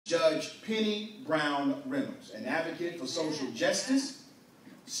Judge Penny Brown-Reynolds, an advocate for social justice,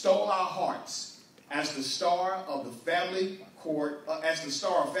 stole our hearts as the star of Family Court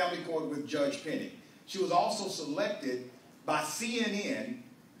with Judge Penny. She was also selected by CNN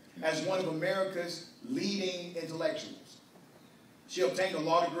as one of America's leading intellectuals. She obtained a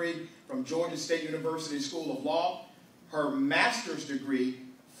law degree from Georgia State University School of Law, her master's degree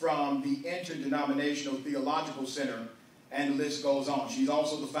from the Interdenominational Theological Center, and the list goes on. She's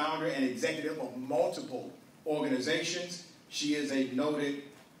also the founder and executive of multiple organizations. She is a noted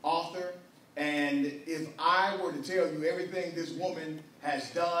author. And if I were to tell you everything this woman has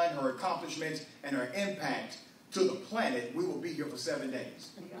done, her accomplishments, and her impact to the planet, we will be here for 7 days.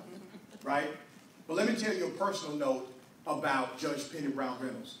 Right? But let me tell you a personal note about Judge Penny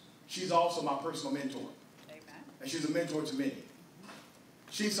Brown-Reynolds. She's also my personal mentor. Amen. And she's a mentor to me.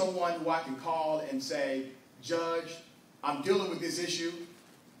 She's someone who I can call and say, Judge, I'm dealing with this issue,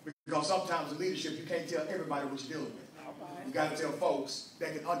 because sometimes in leadership you can't tell everybody what you're dealing with. You got to tell folks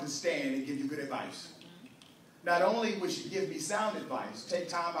that can understand and give you good advice. Not only would she give me sound advice, take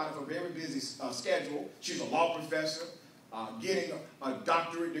time out of her very busy schedule. She's a law professor, getting a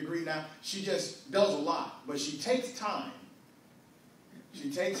doctorate degree now. She just does a lot, but she takes time.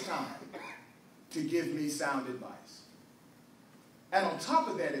 She takes time to give me sound advice. And on top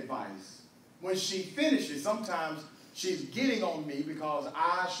of that advice, when she finishes, sometimes she's getting on me because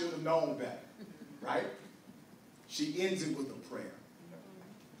I should have known better, right? She ends it with a prayer.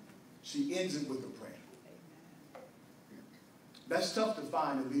 She ends it with a prayer. That's tough to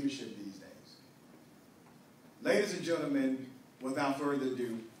find in leadership these days. Ladies and gentlemen, without further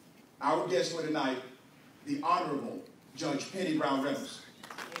ado, our guest for tonight, the Honorable Judge Penny Brown-Reynolds.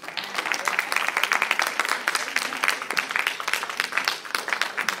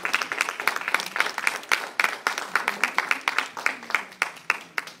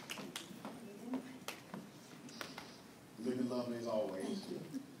 Living lovely as always.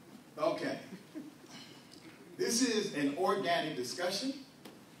 Okay. This is an organic discussion.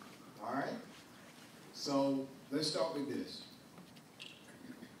 All right. So let's start with this.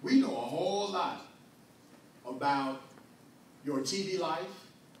 We know a whole lot about your TV life,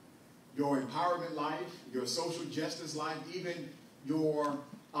 your empowerment life, your social justice life, even your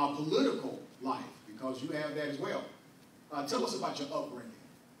political life, because you have that as well. Tell us about your upbringing.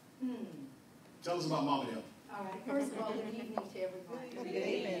 Tell us about Mama Dell. All right. First of all, good evening to everyone. Good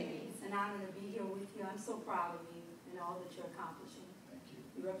evening. It's an honor to be here with you. I'm so proud of you and all that you're accomplishing. Thank you.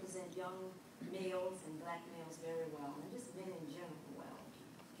 You represent young males and black males very well, and just men in general well.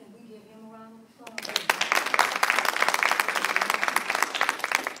 Can we give him a round of applause?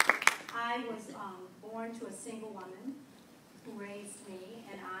 I was born to a single woman who raised me,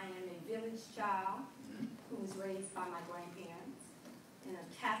 and I am a village child who was raised by my grandparents in a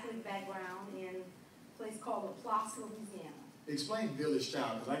Catholic background in place called LaPlace, Louisiana. Explain village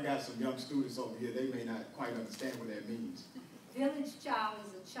child, because I got some young students over here. They may not quite understand what that means. Village child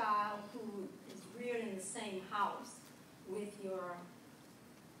is a child who is reared in the same house with your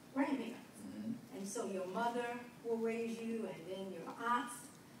grandparents. And so your mother will raise you, and then your aunts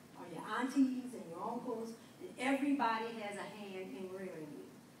or your aunties and your uncles, and everybody has a hand in rearing you.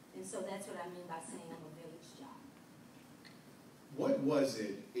 And so that's what I mean by saying I'm a village child. What was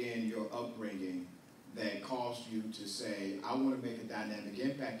it in your upbringing that caused you to say, I want to make a dynamic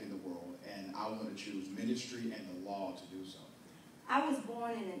impact in the world, and I want to choose ministry and the law to do so? I was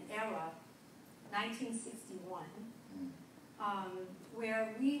born in an era, 1961,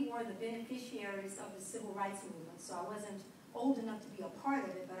 where we were the beneficiaries of the civil rights movement. So I wasn't old enough to be a part of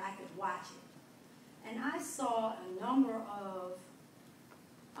it, but I could watch it. And I saw a number of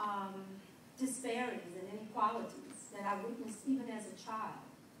disparities and inequalities that I witnessed even as a child.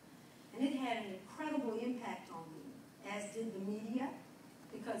 And it had an incredible impact on me, as did the media,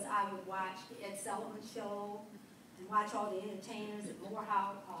 because I would watch the Ed Sullivan Show and watch all the entertainers at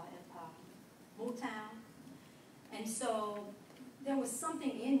Morehouse, at Motown. And so there was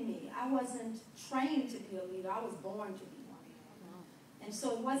something in me. I wasn't trained to be a leader. I was born to be one. And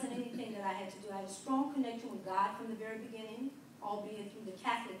so it wasn't anything that I had to do. I had a strong connection with God from the very beginning, albeit through the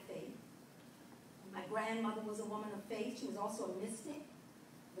Catholic faith. My grandmother was a woman of faith. She was also a mystic,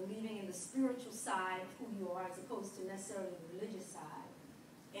 believing in the spiritual side of who you are as opposed to necessarily the religious side.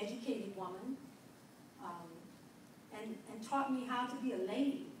 Educated woman, and taught me how to be a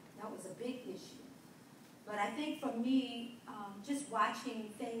lady. That was a big issue. But I think for me, just watching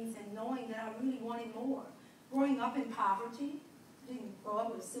things and knowing that I really wanted more. Growing up in poverty, didn't grow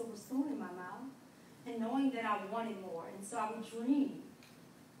up with a silver spoon in my mouth, and knowing that I wanted more. And so I would dream,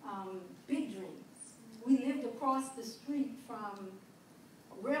 big dreams. We lived across the street from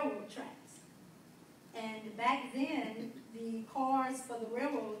a railroad cars for the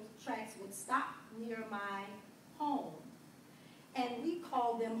railroad tracks would stop near my home. And we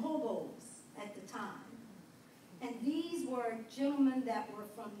called them hobos at the time. And these were gentlemen that were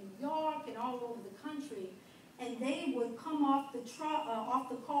from New York and all over the country. And they would come off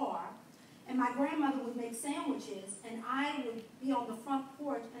the car, and my grandmother would make sandwiches, and I would be on the front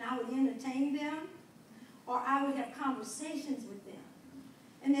porch, and I would entertain them, or I would have conversations with them.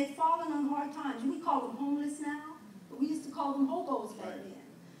 And they'd fallen on hard times. We call them homeless now, but we used to call them hobos back then.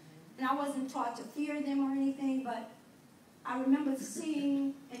 And I wasn't taught to fear them or anything, but I remember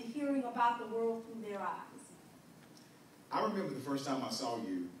seeing and hearing about the world through their eyes. I remember the first time I saw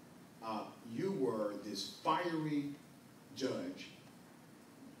you, you were this fiery judge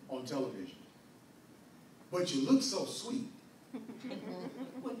on television. But you looked so sweet.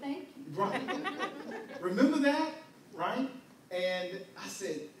 Well, thank you. Right. Remember that? Right? And I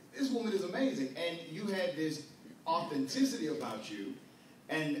said, this woman is amazing. And you had this authenticity about you.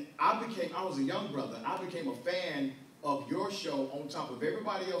 And I was a young brother. I became a fan of your show on top of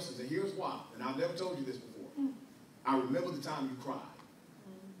everybody else's. And here's why. And I've never told you this before. I remember the time you cried.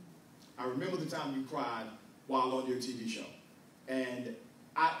 I remember the time you cried while on your TV show. And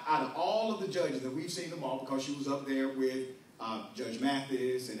out of all of the judges, and we've seen them all because she was up there with Judge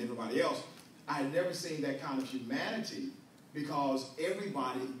Mathis and everybody else, I had never seen that kind of humanity because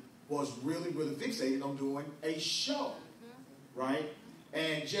everybody was really, really fixated on doing a show, right?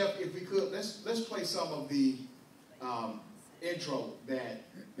 And Jeff, if we could, let's play some of the intro that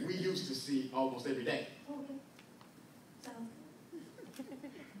we used to see almost every day. Okay. Sounds good.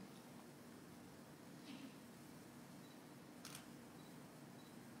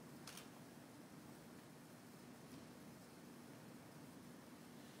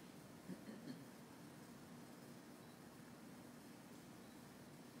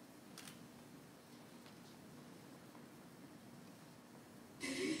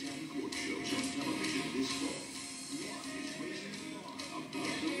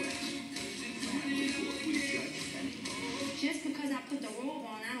 Just because I put the robe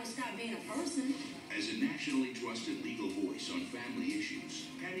on, I don't stop being a person. As a nationally trusted legal voice on family issues,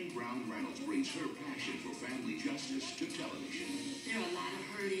 Penny Brown-Reynolds brings her passion for family justice to television. There are a lot of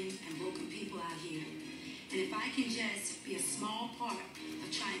hurting and broken people out here. And if I can just be a small part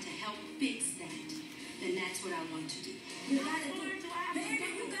of trying to help fix that, then that's what I want to do. You got to do it. Baby,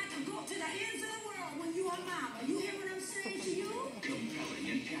 you got to go to the ends of the world when you are mama. You hear what I'm saying to you? Compelling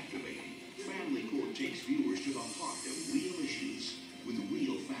and captivating, Family Court takes viewers to the heart of real issues with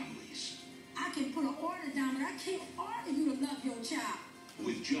real families. I can put an order down, but I can't order you to love your child.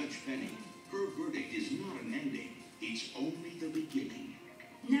 With Judge Penny, her verdict is not an ending. It's only the beginning.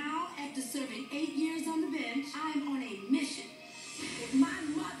 Now, after serving 8 years on the bench, I'm on a mission. If my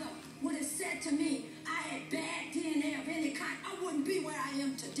mother would have said to me, I had bad DNA of any kind, I wouldn't be where I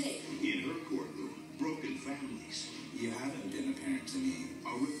am today. In her courtroom, broken families. You haven't been a parent to me.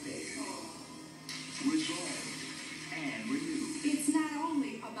 Are repaired, resolved, and renewed. It's not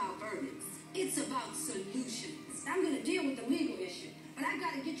only about verdicts, it's about solutions. I'm going to deal with the legal issue, but I've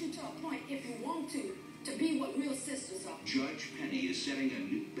got to get you to a point, if you want to be what real sisters are. Judge Penny is setting a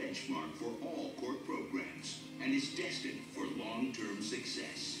new benchmark for all court programs and is destined for long-term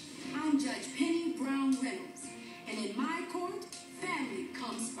success. I'm Judge Penny Brown-Reynolds, and in my court, family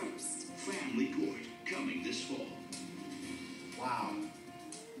comes first. Family Court, coming this fall. Wow.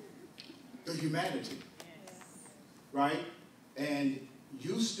 The humanity, right? And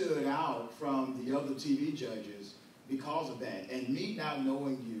you stood out from the other TV judges because of that. And me not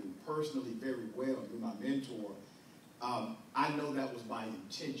knowing you personally very well, you're my mentor, I know that was by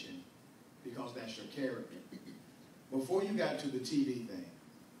intention because that's your character. Before you got to the TV thing,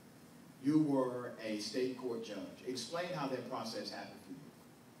 you were a state court judge. Explain how that process happened for you.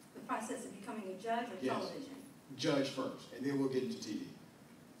 The process of becoming a judge or Yes. television? Judge first, and then we'll get into TV.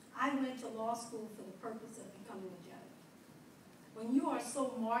 I went to law school for the purpose of becoming a judge. When you are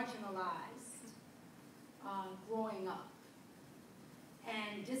so marginalized growing up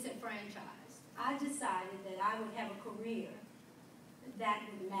and disenfranchised, I decided that I would have a career that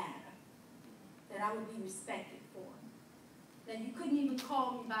would matter, that I would be respected for, that you couldn't even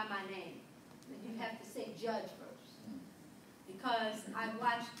call me by my name, that you'd have to say judge first. Because I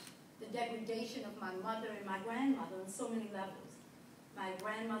watched the degradation of my mother and my grandmother on so many levels. My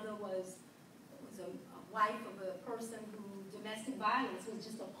grandmother was a wife of a person who domestic violence was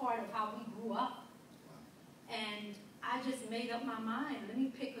just a part of how we grew up. And I just made up my mind, let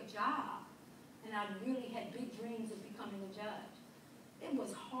me pick a job. And I really had big dreams of becoming a judge. It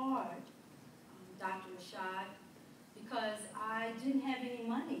was hard, Dr. Rashad, because I didn't have any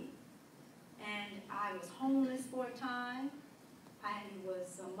money. And I was homeless for a time. I I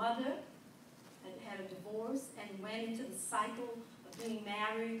was a mother, and had a divorce, and went into the cycle of being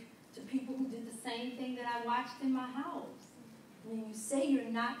married to people who did the same thing that I watched in my house. I mean, you say you're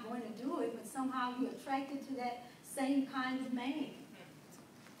not going to do it, but somehow you're attracted to that same kind of man.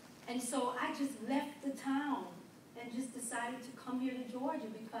 And so I just left the town and just decided to come here to Georgia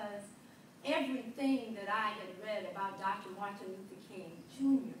because everything that I had read about Dr. Martin Luther King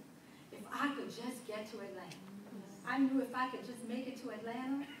Jr., if I could just get to Atlanta, I knew if I could just make it to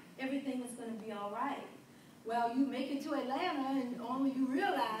Atlanta, everything was going to be all right. Well, you make it to Atlanta and only you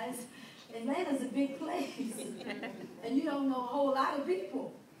realize Atlanta's a big place and you don't know a whole lot of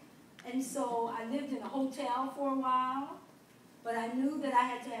people. And so I lived in a hotel for a while, but I knew that I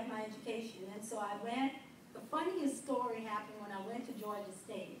had to have my education. And so I went. The funniest story happened when I went to Georgia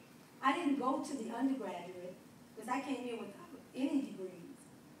State. I didn't go to the undergraduate because I came here without any degrees.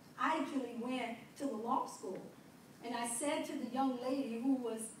 I actually went to the law school. And I said to the young lady who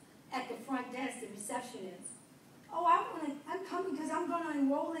was at the front desk, the receptionist, oh, I'm coming because I'm going to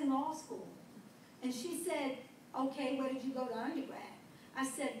enroll in law school. And she said, okay, where did you go to undergrad? I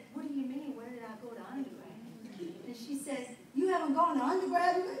said, what do you mean, where did I go to undergrad? And she says, you haven't gone to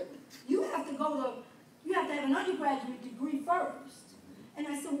undergraduate? You have to have an undergraduate degree first. And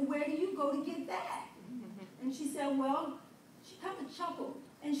I said, well, where do you go to get that? And she said, well, she kind of chuckled.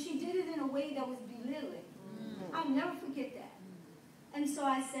 And she did it in a way that was belittling. I'll never forget that. And so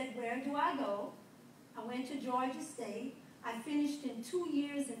I said, where do I go? I went to Georgia State. I finished in 2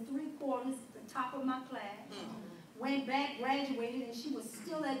 years and 3/4 at the top of my class. Went back, graduated, and she was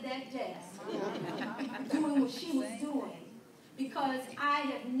still at that desk doing what she was doing. Because I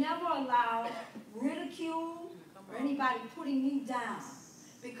have never allowed ridicule or anybody putting me down.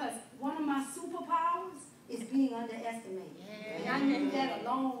 Because one of my superpowers is being underestimated. And I knew that a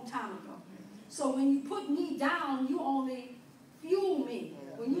long time ago. So when you put me down, you only fuel me.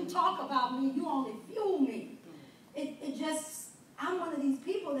 When you talk about me, you only fuel me. I'm one of these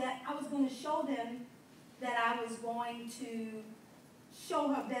people that I was going to show them that I was going to show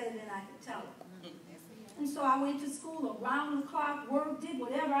her better than I could tell her. And so I went to school around the clock, worked, did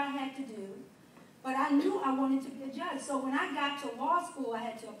whatever I had to do. But I knew I wanted to be a judge. So when I got to law school, I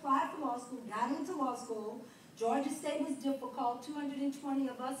had to apply for law school, got into law school. Georgia State was difficult. 220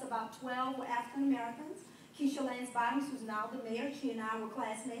 of us, about 12 were African Americans. Keisha Lance Bottoms, who's now the mayor, she and I were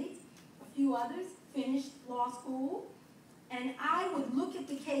classmates. A few others finished law school. And I would look at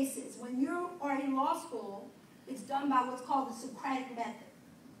the cases. When you are in law school, it's done by what's called the Socratic method,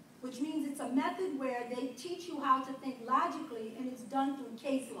 which means it's a method where they teach you how to think logically, and it's done through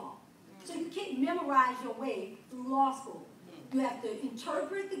case law. So you can't memorize your way through law school. You have to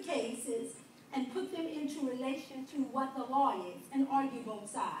interpret the cases and put them into relation to what the law is and argue both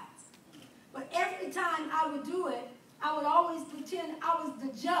sides. But every time I would do it, I would always pretend I was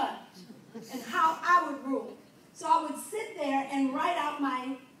the judge and how I would rule. So I would sit there and write out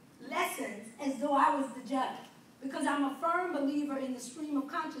my lessons as though I was the judge, because I'm a firm believer in the stream of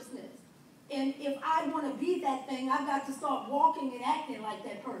consciousness. And if I want to be that thing, I've got to start walking and acting like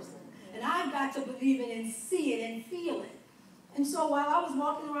that person. And I've got to believe it and see it and feel it. And so while I was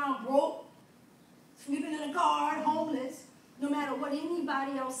walking around broke, sleeping in a car, homeless, no matter what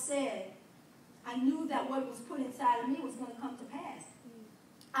anybody else said, I knew that what was put inside of me was going to come to pass.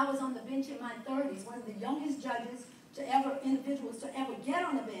 I was on the bench in my 30s, one of the youngest judges individuals to ever get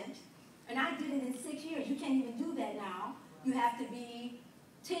on the bench, and I did it in 6 years. You can't even do that now. You have to be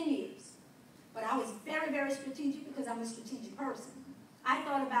 10 years. But I was very, very strategic because I'm a strategic person. I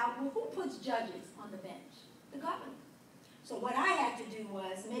thought about, well, who puts judges on the bench? The governor. So what I had to do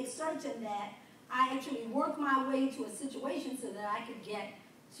was make certain that I actually worked my way to a situation so that I could get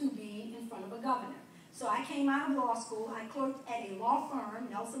to be in front of a governor. So I came out of law school. I clerked at a law firm,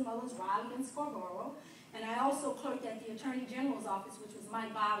 Nelson Mullins, Riley, and Scarborough. And I also clerked at the Attorney General's office, which was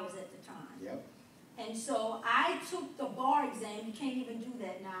Mike Bowers at the time. Yep. And so I took the bar exam. You can't even do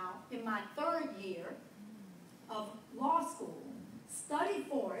that now. In my 3rd year of law school, studied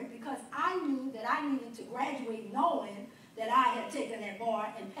for it because I knew that I needed to graduate knowing that I had taken that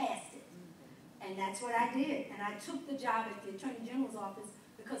bar and passed it. And that's what I did. And I took the job at the Attorney General's office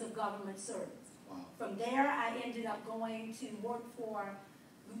because of government service. Wow. From there, I ended up going to work for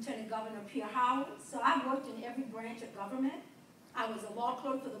Lieutenant Governor Pierre Howard. So I worked in every branch of government. I was a law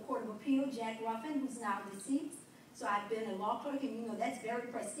clerk for the Court of Appeal, Jack Ruffin, who's now deceased. So I've been a law clerk, and you know that's very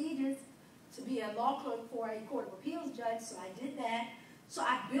prestigious to be a law clerk for a Court of Appeals judge, so I did that. So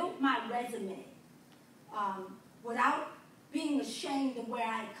I built my resume without being ashamed of where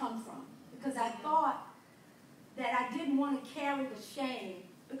I had come from, because I thought that I didn't want to carry the shame,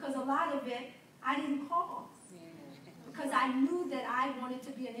 because a lot of it I didn't cause. because I knew that I wanted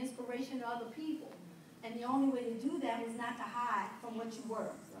to be an inspiration to other people. And the only way to do that was not to hide from what you were.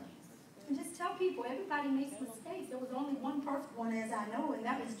 And just tell people, everybody makes mistakes. There was only one perfect one, as I know, and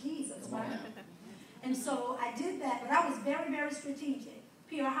that was Jesus, right? And so I did that, but I was very, very strategic.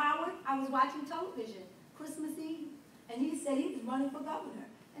 Pierre Howard, I was watching television Christmas Eve, and he said he was running for governor.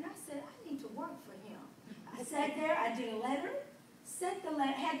 And I said, I need to work for him. I sat there, I did a letter, sent the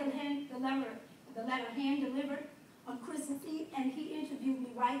letter, had the letter hand delivered on Christmas Eve, and he interviewed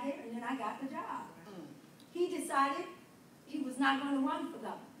me right there, and then I got the job. He decided he was not going to run for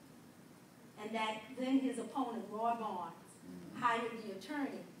governor. And that then his opponent, Roy Barnes, hired the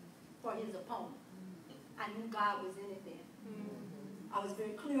attorney for his opponent. I knew God was in it then. I was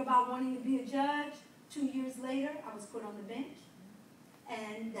very clear about wanting to be a judge. 2 years later, I was put on the bench.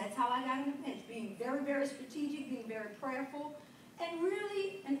 And that's how I got on the bench, being very, very strategic, being very prayerful, and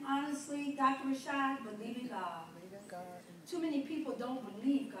really and honestly, Dr. Rashad, believing God. Too many people don't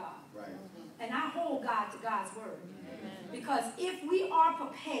believe God. Right. And I hold God to God's word. Because if we are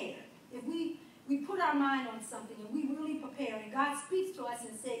prepared, if we put our mind on something and we really prepare, and God speaks to us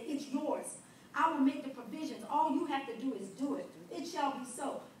and says, it's yours, I will make the provisions. All you have to do is do it. It shall be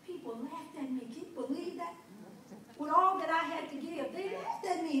so. People laughed at me. Can you believe that? With all that I had to give, they laughed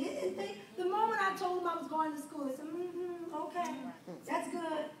at me. The moment I told them I was going to school, they said, okay, that's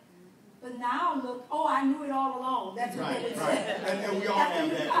good. But now look, oh, I knew it all along. That's what they would say. And we all have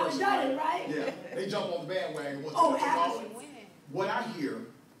that person. Done it, right? Yeah, they jump on the bandwagon. Absolutely. What I hear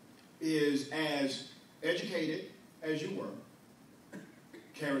is, as educated as you were,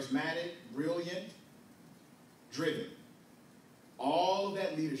 charismatic, brilliant, driven, all of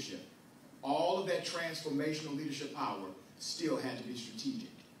that leadership, all of that transformational leadership power still had to be strategic.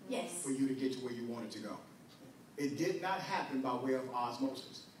 Yes. For you to get to where you wanted to go. It did not happen by way of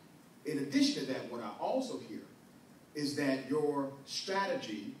osmosis. In addition to that, what I also hear is that your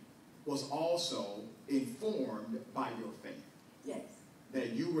strategy was also informed by your faith. Yes.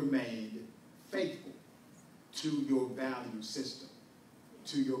 That you remained faithful to your value system,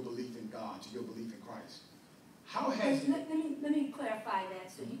 to your belief in God, to your belief in Christ. How has let me clarify that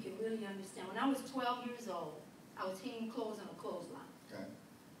so you can really understand. When I was 12 years old, I was hanging clothes on a clothesline. Okay.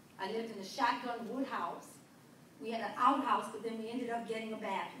 I lived in a shotgun wood house. We had an outhouse, but then we ended up getting a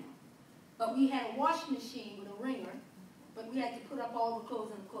bathroom. But we had a washing machine with a wringer, but we had to put up all the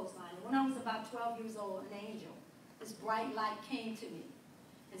clothes on the clothesline. And when I was about 12 years old, an angel, this bright light came to me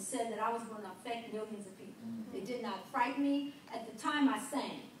and said that I was going to affect millions of people. It did not frighten me. At the time, I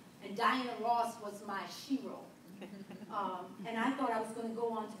sang, and Diana Ross was my shero. And I thought I was going to go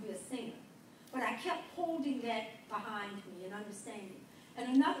on to be a singer. But I kept holding that behind me and understanding.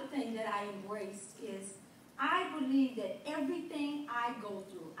 And another thing that I embraced is I believe that everything I go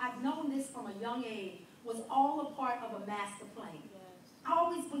through, I've known this from a young age, was all a part of a master plan. Yes. I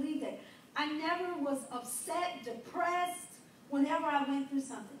always believed that. I never was upset, depressed whenever I went through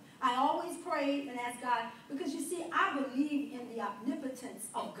something. I always prayed and asked God, because you see, I believe in the omnipotence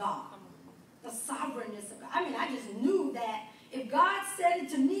of God, the sovereignness of God. I mean, I just knew that if God said it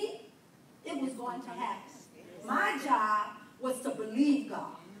to me, it was going to happen. My job was to believe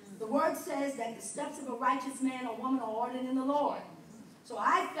God. The word says that the steps of a righteous man or woman are ordered in the Lord. So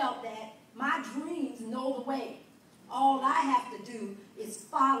I felt that my dreams know the way. All I have to do is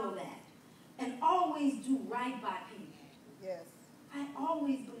follow that and always do right by people. Yes. I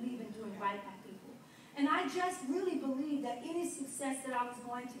always believe in doing right by people. And I just really believe that any success that I was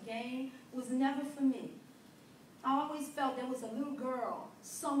going to gain was never for me. I always felt there was a little girl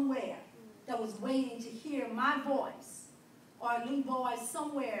somewhere that was waiting to hear my voice, or a little boy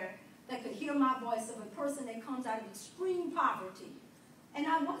somewhere that could hear my voice, of a person that comes out of extreme poverty. And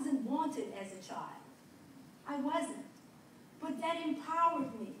I wasn't wanted as a child. I wasn't. But that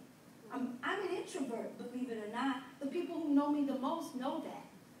empowered me. I'm an introvert, believe it or not. The people who know me the most know that.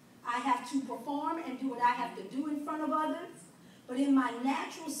 I have to perform and do what I have to do in front of others. But in my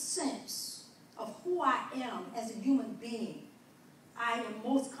natural sense of who I am as a human being, I am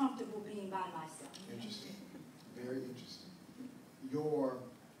most comfortable being by myself. Interesting. Very interesting. Your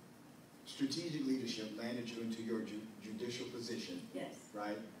strategic leadership landed you into your judicial position. Yes.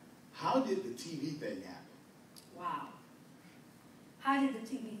 Right? How did the TV thing happen? Wow. How did the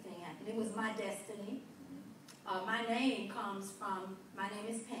TV thing happen? It was my destiny. My name comes from, my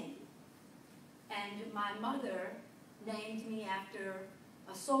name is Penny. And my mother named me after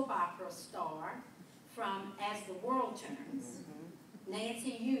a soap opera star from As the World Turns.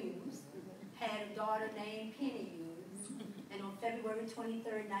 Nancy Hughes had a daughter named Penny Hughes. And on February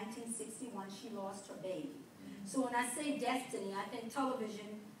 23rd, 1961, she lost her baby. So when I say destiny, I think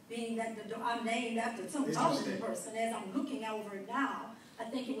television being that I'm named after some television person. As I'm looking over it now, I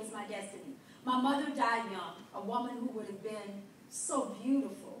think it was my destiny. My mother died young, a woman who would have been so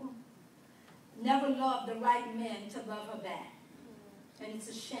beautiful, never loved the right men to love her back. And it's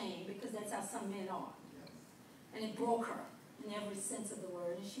a shame because that's how some men are. And it broke her in every sense of the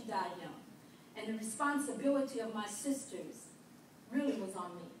word, and she died young. And the responsibility of my sisters really was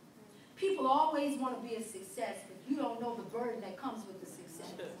on me. People always want to be a success, but you don't know the burden that comes with the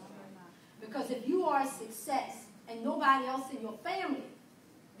success. Because if you are a success and nobody else in your family,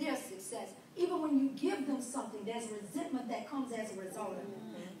 they're a success, even when you give them something, there's resentment that comes as a result of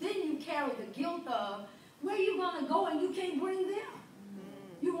it. Then you carry the guilt of where you going to go and you can't bring them.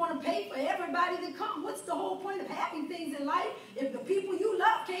 You want to pay for everybody to come. What's the whole point of having things in life if the people you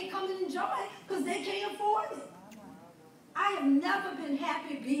love can't come and enjoy it because they can't afford it? I have never been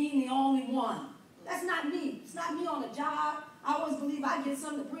happy being the only one. That's not me. It's not me on a job. I always believe I get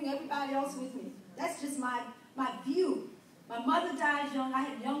something to bring everybody else with me. That's just my view. My mother died young. I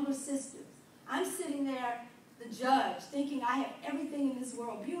had younger sisters. I'm sitting there, the judge, thinking I have everything in this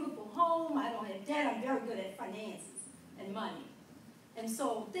world. Beautiful home. I don't have debt. I'm very good at finances and money. And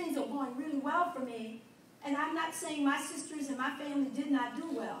so things are going really well for me. And I'm not saying my sisters and my family did not do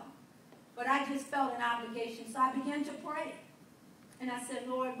well. But I just felt an obligation. So I began to pray. And I said,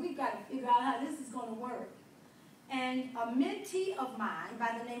 Lord, we've got to figure out how this is going to work. And a mentee of mine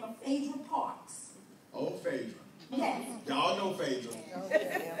by the name of Phaedra Parks. Oh, Phaedra. Yes. Y'all know Phaedra.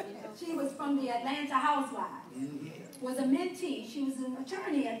 She was from the Atlanta Housewives. Was a mentee. She was an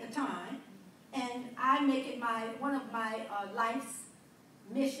attorney at the time. And I make it one of my life's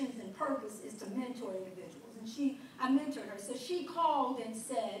missions and purpose is to mentor individuals. And I mentored her. So she called and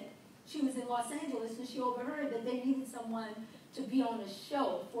said, she was in Los Angeles, and she overheard that they needed someone to be on a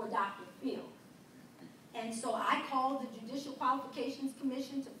show for Dr. Phil. And so I called the Judicial Qualifications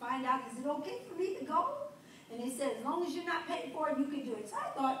Commission to find out, is it okay for me to go? And they said, as long as you're not paid for it, you can do it. So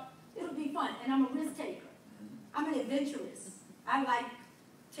I thought, it'll be fun. And I'm a risk taker. I'm an adventurous. I like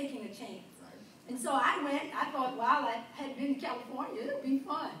taking a chance. And so I went. I thought, wow, I had been in California. It'll be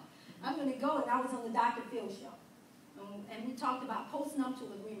fun. I'm going to go. And I was on the Dr. Phil show. And we talked about post-nuptial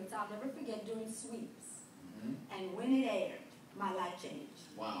agreements. I'll never forget doing Sweeps. And when it aired, my life changed.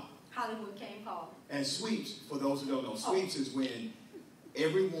 Wow. Hollywood came calling. And Sweeps, for those who don't know, Sweeps is when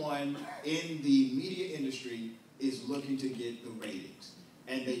everyone in the media industry is looking to get the ratings.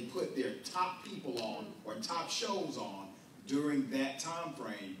 And they put their top people on or top shows on during that time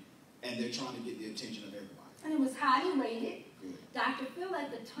frame, and they're trying to get the attention of everybody. And it was highly rated. Good. Dr. Phil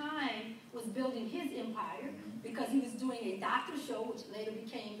at the time was building his empire because he was doing a doctor show, which later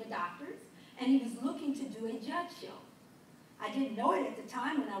became The Doctors, and he was looking to do a judge show. I didn't know it at the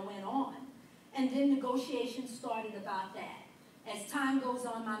time when I went on. And then negotiations started about that. As time goes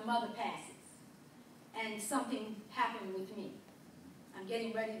on, my mother passes, and something happened with me. I'm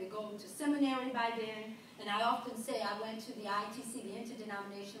getting ready to go to seminary by then, and I often say I went to the ITC, the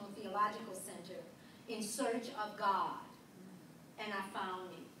Interdenominational Theological Center, in search of God, and I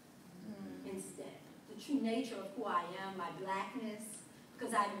found me instead. The true nature of who I am, my blackness,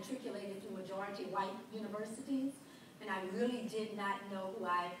 because I matriculated through majority white universities, and I really did not know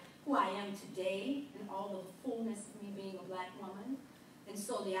who I am today and all of the fullness of me being a black woman. And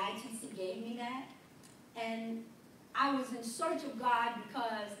so the ITC gave me that. And I was in search of God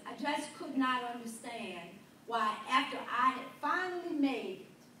because I just could not understand why, after I had finally made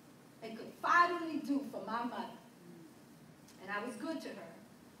it and could finally do for my mother, and I was good to her,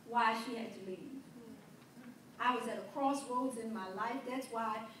 why she had to leave. I was at a crossroads in my life. That's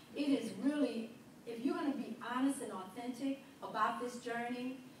why it is really, if you're going to be honest and authentic about this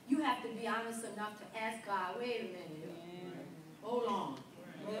journey, you have to be honest enough to ask God, wait a minute, hold on,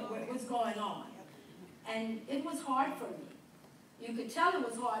 what's going on? And it was hard for me. You could tell it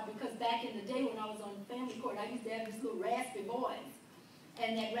was hard because back in the day when I was on the family court, I used to have this little raspy voice.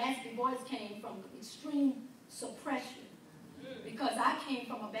 And that raspy voice came from extreme suppression. Because I came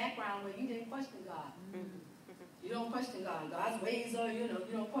from a background where you didn't question God. You don't question God. God's ways are, you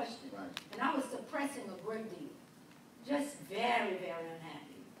don't question. Right. And I was suppressing a great deal. Just very, very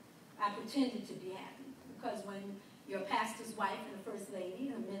unhappy. I pretended to be happy. Because when you're a pastor's wife and a first lady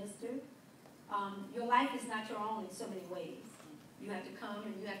and a minister, your life is not your own in so many ways. You have to come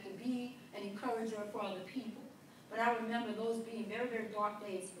and you have to be an encourager for other people. But I remember those being very, very dark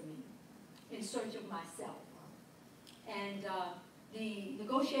days for me in search of myself. And the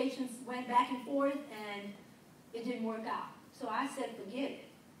negotiations went back and forth and it didn't work out. So I said, forget it.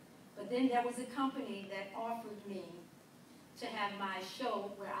 But then there was a company that offered me to have my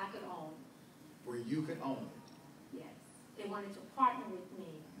show where I could own. Where you could own it. Yes. They wanted to partner with me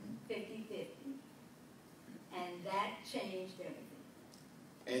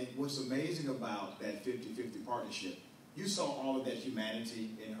what's amazing about that 50-50 partnership, you saw all of that humanity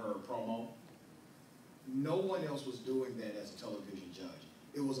in her promo. No one else was doing that as a television judge.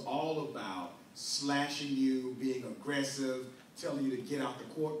 It was all about slashing you, being aggressive, telling you to get out the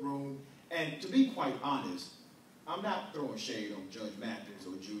courtroom. And to be quite honest, I'm not throwing shade on Judge Mathis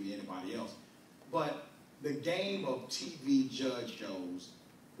or Judy, anybody else, but the game of TV judge shows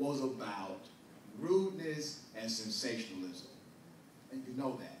was about rudeness and sensationalism. And you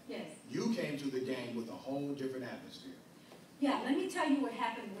know that. Yes. You came to the game with a whole different atmosphere. Yeah, let me tell you what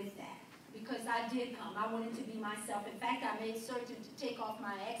happened with that. Because I did come. I wanted to be myself. In fact, I made certain to take off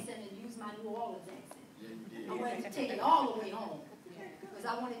my accent and use my New Orleans accent. I wanted to take it all the way home. Because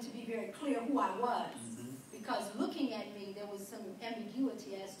I wanted to be very clear who I was. Because looking at me, there was some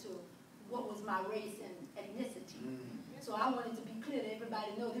ambiguity as to what was my race and ethnicity. So I wanted to be clear that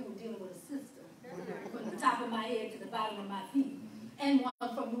everybody know they were dealing with a sister. From the top of my head to the bottom of my feet. And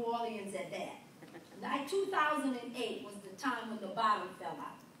one from New Orleans at that. Now, 2008 was the time when the bottom fell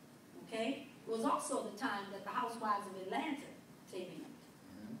out. Okay? It was also the time that the Housewives of Atlanta debuted.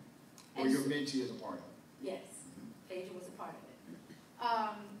 Well, your mentee is a part of it. Yes. Phaedra was a part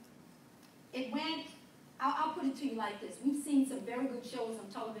of it. It went, I'll put it to you like this. We've seen some very good shows on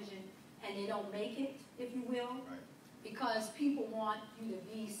television, and they don't make it, if you will, right, because people want you to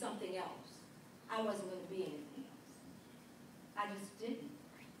be something else. I wasn't going to be anything else. I just didn't.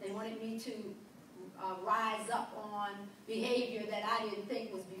 They wanted me to rise up on behavior that I didn't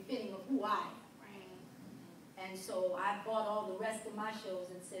think was befitting of who I am. And so I bought all the rest of my shows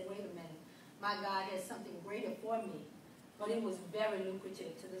and said, wait a minute, my God has something greater for me. But it was very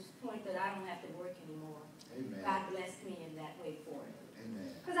lucrative to this point that I don't have to work anymore. Amen. God blessed me in that way for it. Amen.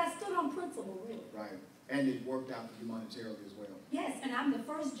 Because I stood on principle, really. Right. And it worked out for you monetarily as well. Yes, and I'm the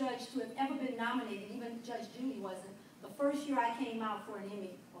first judge to have ever been nominated, even Judge Judy wasn't, the first year I came out for an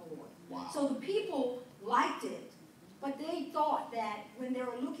Emmy Award. Wow. So the people liked it, but they thought that when they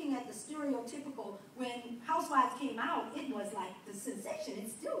were looking at the stereotypical, when Housewives came out, it was like the sensation. It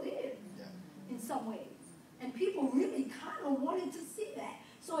still is, in some ways. And people really kind of wanted to see that.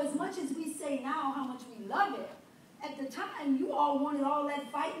 So as much as we say now how much we love it, at the time, you all wanted all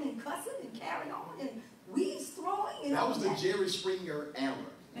that fighting and cussing and carrying on and weeds throwing and that all was the Jerry Springer era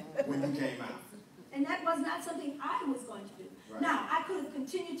when you came out. And that was not something I was going to do. Right. Now, I could have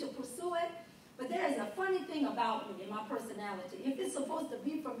continued to pursue it, but there is a funny thing about me and my personality. If it's supposed to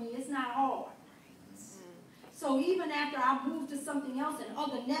be for me, it's not hard. So even after I moved to something else and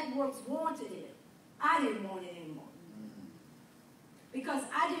other networks wanted it, I didn't want it anymore. Because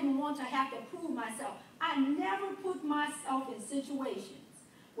I didn't want to have to prove myself. I never put myself in situations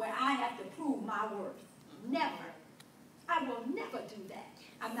where I have to prove my worth. Never. I will never do that.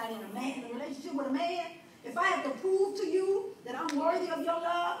 I'm not in a relationship with a man. If I have to prove to you that I'm worthy of your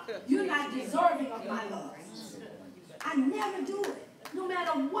love, you're not deserving of my love. I never do it, no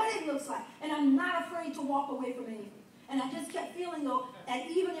matter what it looks like. And I'm not afraid to walk away from anything. And I just kept feeling, though, that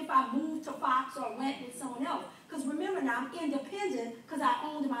even if I moved to Fox or went with someone else, because remember now, I'm independent because I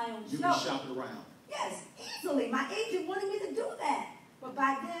owned my own show. You can shop it around. Yes, easily. My agent wanted me to do that. But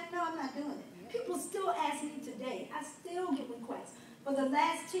by then, no, I'm not doing it. People still ask me today. I still get requests. For the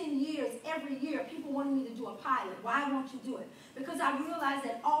last 10 years, every year, people wanted me to do a pilot. Why won't you do it? Because I realized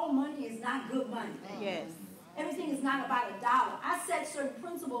that all money is not good money. Yes. Everything is not about $1. I set certain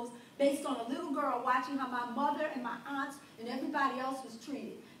principles based on a little girl watching how my mother and my aunts and everybody else was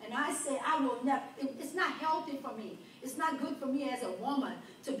treated. And I said, I will never, it's not healthy for me. It's not good for me as a woman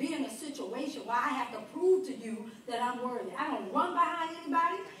to be in a situation where I have to prove to you that I'm worthy. I don't run behind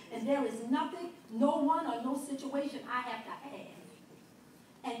anybody, and there is nothing, no one or no situation I have to have.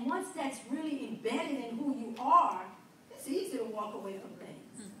 And once that's really embedded in who you are, it's easy to walk away from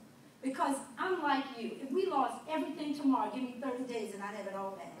things. Because I'm like you. If we lost everything tomorrow, give me 30 days and I'd have it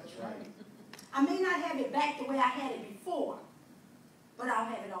all back. That's right. I may not have it back the way I had it before, but I'll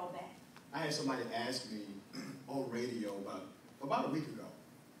have it all back. I had somebody ask me on radio about a week ago,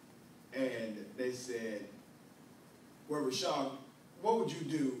 and they said, well, Rashad, what would you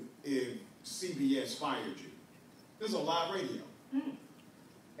do if CBS fired you? This is a live radio.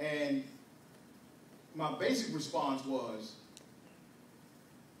 And my basic response was,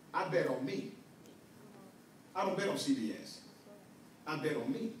 I bet on me. I don't bet on CBS. I bet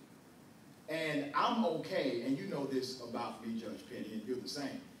on me. And I'm okay, and you know this about me, Judge Penny, and you're the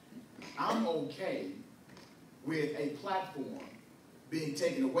same. I'm okay with a platform being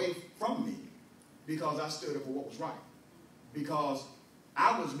taken away from me because I stood up for what was right. Because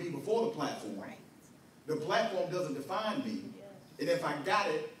I was me before the platform. The platform doesn't define me. And if I got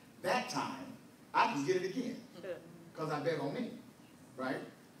it that time, I can get it again. Because I bet on me. Right?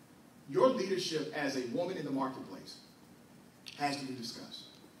 your leadership as a woman in the marketplace has to be discussed.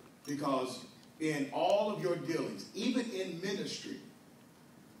 Because in all of your dealings, even in ministry,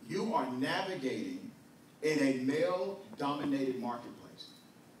 you are navigating in a male-dominated marketplace.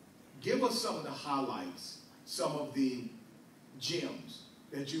 Give us some of the highlights, some of the gems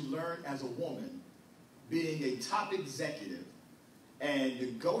that you learned as a woman being a top executive and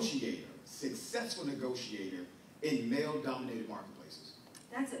negotiator, successful negotiator in male-dominated marketplaces.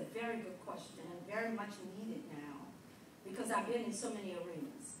 That's a very good question and very much needed now because I've been in so many arenas.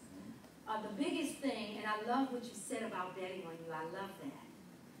 The biggest thing, and I love what you said about betting on you, I love that.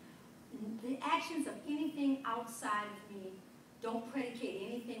 The actions of anything outside of me don't predicate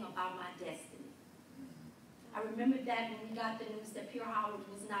anything about my destiny. I remember that when we got the news that Pierre Howard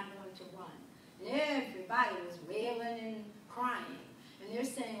was not going to run. And everybody was wailing and crying. And they're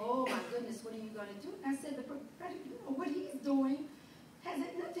saying, oh my goodness, what are you going to do? And I said, what he's doing has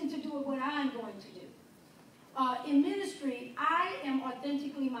nothing to do with what I'm going to do. In ministry, I am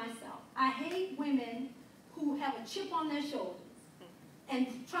authentically myself. I hate women who have a chip on their shoulders and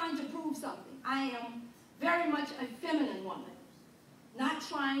trying to prove something. I am very much a feminine woman, not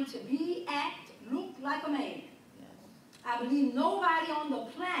trying to act, look like a man. I believe nobody on the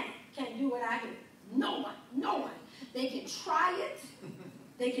planet can do what I do. No one, no one. They can try it.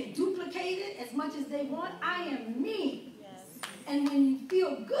 They can duplicate it as much as they want. I am me. And when you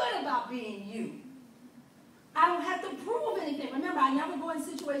feel good about being you, I don't have to prove anything. Remember, I never go in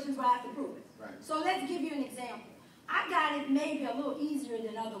situations where I have to prove it. Right. So let's give you an example. I got it maybe a little easier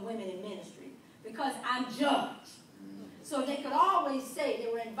than other women in ministry because I'm judged. So they could always say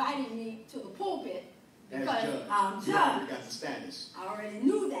they were inviting me to the pulpit because I'm judged. You already got the status. I already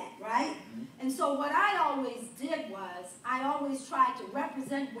knew that, right? And so what I always did was I always tried to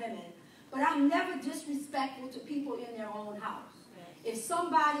represent women, but I'm never disrespectful to people in their own house. If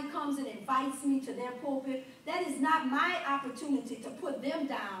somebody comes and invites me to their pulpit, that is not my opportunity to put them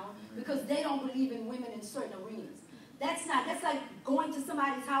down because they don't believe in women in certain arenas. That's like going to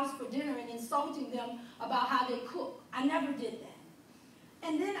somebody's house for dinner and insulting them about how they cook. I never did that.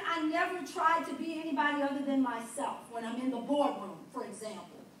 And then I never tried to be anybody other than myself when I'm in the boardroom, for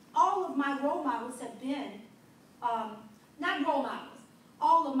example. All of my role models have been, not role models,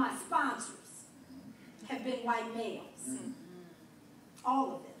 all of my sponsors have been white males.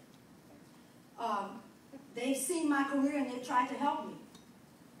 All of them. They've seen my career and they've tried to help me.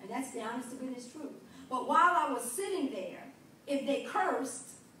 And that's the honest to goodness truth. But while I was sitting there, if they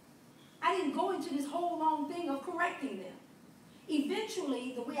cursed, I didn't go into this whole long thing of correcting them.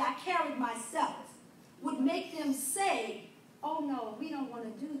 Eventually, the way I carried myself would make them say, oh no, we don't want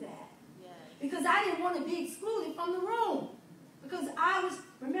to do that. Because I didn't want to be excluded from the room. Because I was,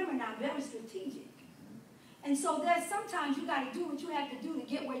 remember now, very strategic. And so there's sometimes you got to do what you have to do to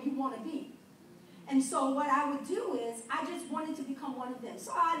get where you want to be. And so what I would do is I just wanted to become one of them.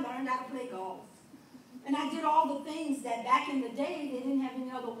 So I learned how to play golf. And I did all the things that back in the day they didn't have any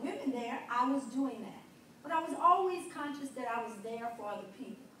other women there. I was doing that. But I was always conscious that I was there for other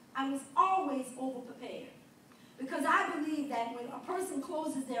people. I was always over-prepared. Because I believe that when a person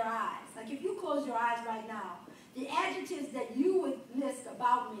closes their eyes, like if you close your eyes right now, the adjectives that you would list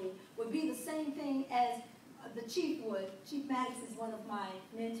about me would be the same thing as the chief would. Chief Maddox is one of my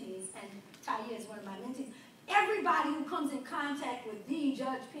mentees, and Taia is one of my mentees. Everybody who comes in contact with the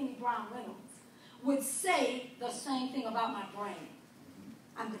Judge Penny Brown-Reynolds would say the same thing about my brain.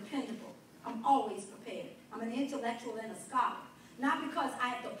 I'm dependable. I'm always prepared. I'm an intellectual and a scholar. Not because I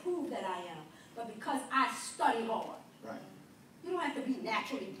have to prove that I am, but because I study hard. Right. You don't have to be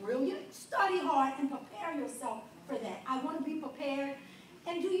naturally brilliant. Study hard and prepare yourself for that. I want to be prepared.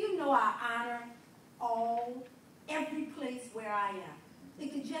 And do you know I honor every place where I am?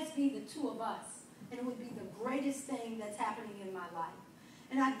 It could just be the two of us, and it would be the greatest thing that's happening in my life.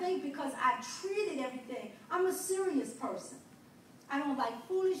 And I think because I treated everything, I'm a serious person. I don't like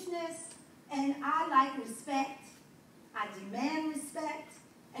foolishness, and I like respect. I demand respect,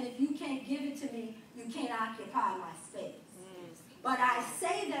 and if you can't give it to me, you can't occupy my space. But I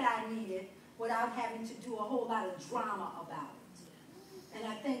say that I need it without having to do a whole lot of drama about it.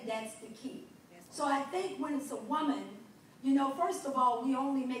 And I think that's the key. So I think when it's a woman, you know, first of all, we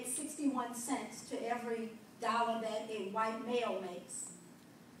only make 61 cents to every dollar that a white male makes.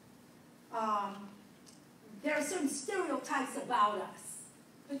 There are certain stereotypes about us,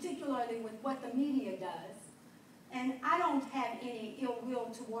 particularly with what the media does. And I don't have any ill will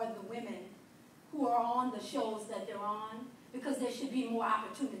toward the women who are on the shows that they're on, because there should be more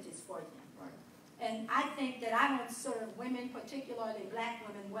opportunities for them. Right. And I think that I don't serve women, particularly black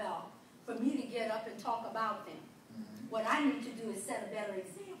women, well for me to get up and talk about them. What I need to do is set a better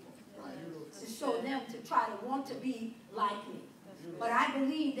example. to show them to try to want to be like me. But I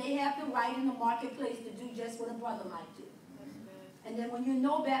believe they have the right in the marketplace to do just what a brother might do. And then when you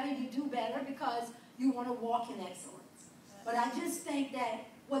know better, you do better because you want to walk in excellence. But I just think that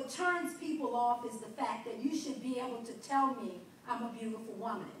what turns people off is the fact that you should be able to tell me I'm a beautiful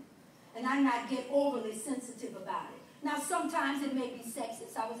woman. And I not get overly sensitive about it. Now, sometimes it may be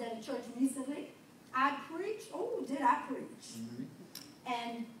sexist. I was at a church recently. I preached. Oh, did I preach?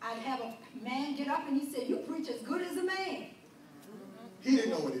 And I'd have a man get up and he said, "You preach as good as a man." He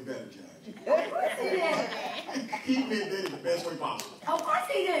didn't know any better, Judge. Of course he did. He meant that in the best way possible. Of course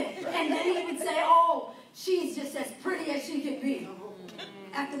he did. And then he would say, "Oh, she's just as pretty as she can be,"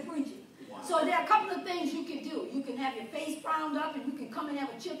 after preaching. Wow. So there are a couple of things you can do. You can have your face frowned up and you can come and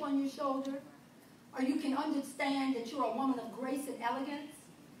have a chip on your shoulder. Or you can understand that you're a woman of grace and elegance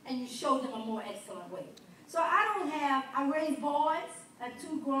and you show them a more excellent way. So I raise boys, I have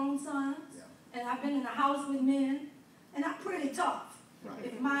 2 grown sons, and I've been in a house with men, and I'm pretty tough. Right.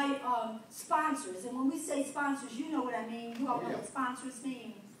 If my sponsors, and when we say sponsors, you know what I mean. You all know what sponsors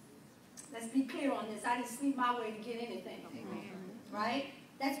mean. Let's be clear on this. I didn't sleep my way to get anything. Right?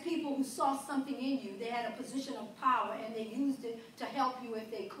 That's people who saw something in you. They had a position of power, and they used it to help you if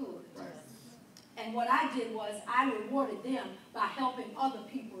they could. Right. And what I did was I rewarded them by helping other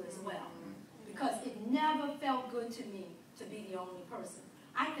people as well. Because it never felt good to me to be the only person.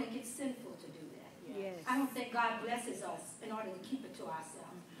 I think it's sinful to do that. Yes. I don't think God blesses us in order to keep it to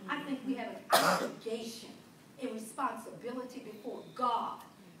ourselves. I think we have an obligation, a responsibility before God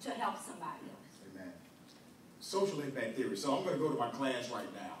to help somebody else. Amen. Social impact theory. So I'm going to go to my class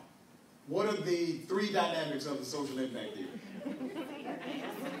right now. What are the 3 dynamics of the social impact theory?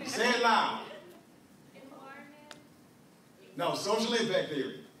 Say it loud. No, social impact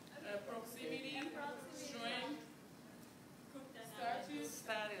theory. Proximity, strength,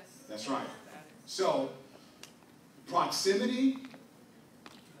 status. That's right. So, proximity,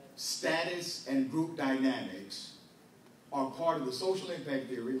 status, and group dynamics are part of the social impact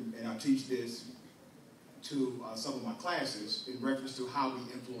theory, and I teach this to some of my classes in reference to how we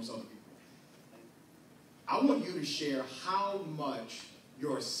influence other people. I want you to share how much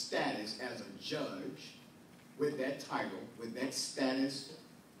your status as a judge, with that title, with that status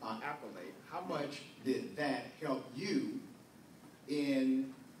accolade, how much did that help you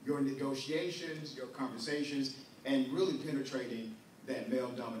in your negotiations, your conversations, and really penetrating that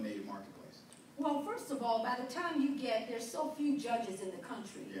male-dominated marketplace? Well, first of all, by the time you get, there's so few judges in the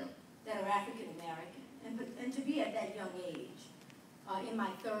country that are African-American. And to be at that young age, in my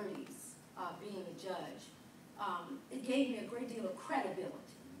 30s, being a judge, it gave me a great deal of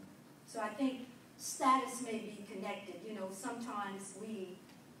credibility. So I think status may be connected. You know, sometimes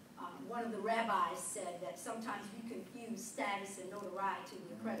one of the rabbis said that sometimes we confuse status and notoriety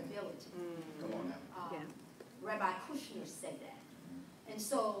with credibility. Come on now. Rabbi Kushner said that. And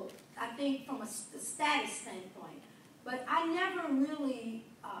so I think from a status standpoint, but I never really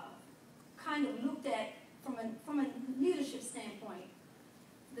kind of looked at, from a leadership standpoint,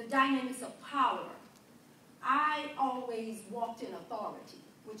 the dynamics of power. I always walked in authority,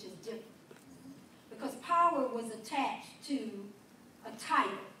 which is different. Because power was attached to a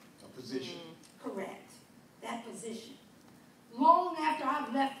title. A position. Correct. That position. Long after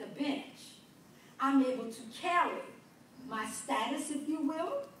I've left the bench, I'm able to carry my status, if you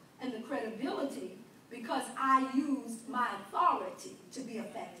will, and the credibility because I used my authority to be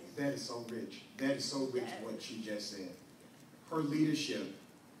effective. That is so rich. That is so rich what she just said. Her leadership,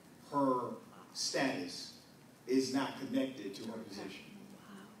 her status is not connected to her position.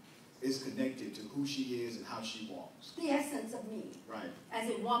 Is connected to who she is and how she walks. The essence of me. Right.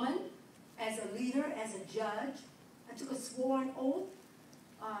 As a woman, as a leader, as a judge, I took a sworn oath.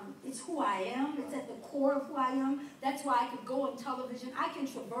 It's who I am. It's at the core of who I am. That's why I could go on television. I can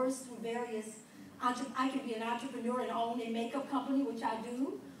traverse through various, I can be an entrepreneur and own a makeup company, which I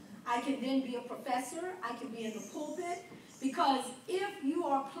do. I can then be a professor. I can be in the pulpit. Because if you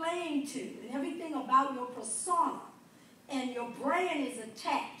are playing to, and everything about your persona and your brand is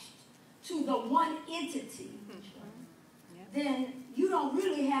attached to the one entity, then you don't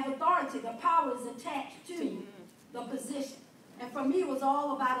really have authority. The power is attached to the position. And for me, it was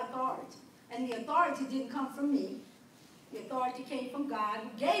all about authority. And the authority didn't come from me. The authority came from God, who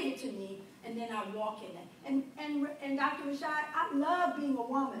gave it to me, and then I walk in it. And Dr. Rashad, I love being a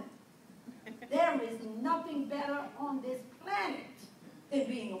woman. There is nothing better on this planet than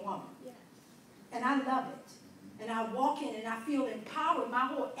being a woman. And I love it. And I walk in and I feel empowered. My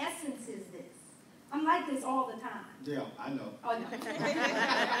whole essence is this. I'm like this all the time. Yeah, I know. Oh, no. I don't think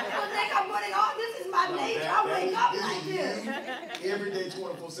I'm putting on, this is my nature. I wake up like this. Every day,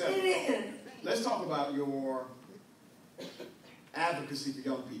 24 24/7. It is. Let's talk about your advocacy for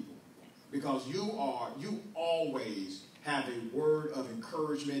young people, because you always have a word of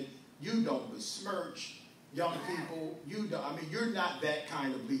encouragement. You don't besmirch young people. You're not that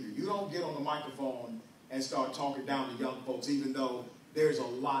kind of leader. You don't get on the microphone and start talking down to young folks, even though there's a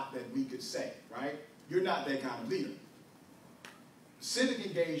lot that we could say, right? You're not that kind of leader. Civic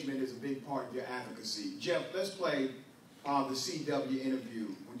engagement is a big part of your advocacy. Jeff, let's play the CW interview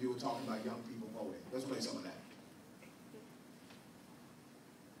when you were talking about young people voting. Let's play some of that.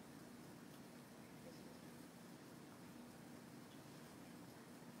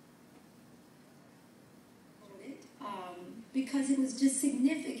 Because it was just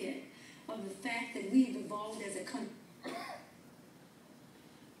significant of the fact that we've evolved as a country.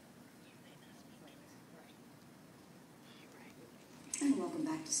 And welcome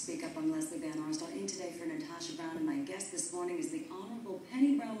back to Speak Up. I'm Leslie Van Arsdale, in today for Natasha Brown, and my guest this morning is the Honorable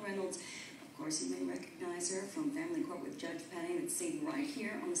Penny Brown-Reynolds. Of course, you may recognize her from Family Court with Judge Penny. It's seen right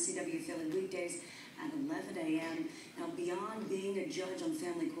here on the CW Philly weekdays at 11 a.m. Now, beyond being a judge on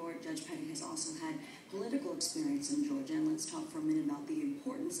Family Court, Judge Penny has also had political experience in Georgia. And let's talk for a minute about the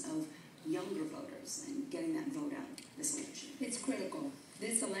importance of younger voters and getting that vote out this election. It's critical.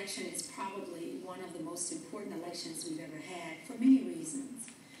 This election is probably one of the most important elections we've ever had for many reasons.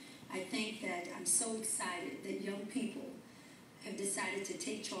 I think that I'm so excited that young people have decided to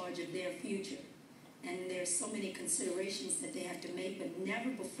take charge of their future. And there's so many considerations that they have to make, but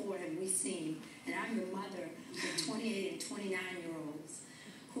never before have we seen, and I'm your mother of 28 and 29-year-olds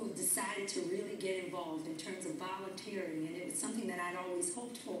who decided to really get involved in terms of volunteering, and it was something that I'd always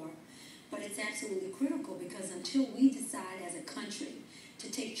hoped for. But it's absolutely critical, because until we decide as a country to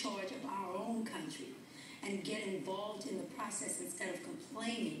take charge of our own country and get involved in the process instead of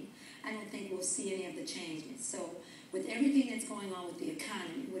complaining, I don't think we'll see any of the changes. So with everything that's going on with the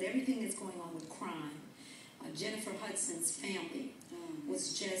economy, with everything that's going on with crime, Jennifer Hudson's family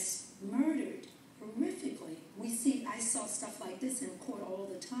was just murdered horrifically. I saw stuff like this in court all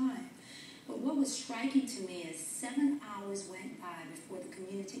the time. But what was striking to me is 7 hours went by before the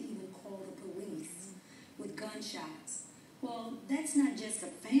community even called the police with gunshots. Well, that's not just a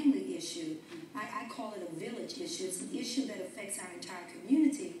family issue. I call it a village issue. It's an issue that affects our entire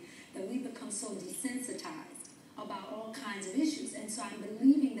community, that we become so desensitized about all kinds of issues. And so I'm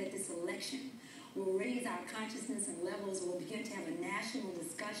believing that this election will raise our consciousness and levels. We'll begin to have a national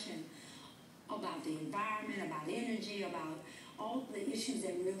discussion about the environment, about energy, about all the issues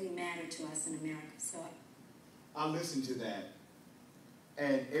that really matter to us in America. So I listened to that,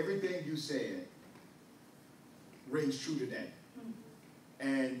 and everything you said rings true today.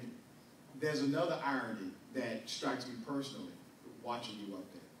 And there's another irony that strikes me personally watching you up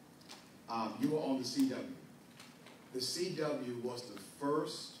there. You were on the CW. The CW was the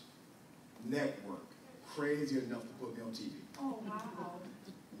first network crazy enough to put me on TV. Oh, wow.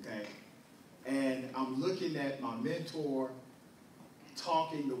 Okay? And I'm looking at my mentor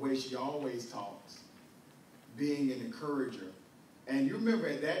talking the way she always talks, being an encourager. And you remember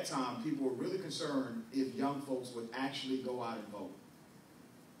at that time, people were really concerned if young folks would actually go out and vote.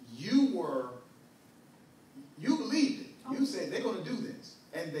 You believed it. You said, they're going to do this.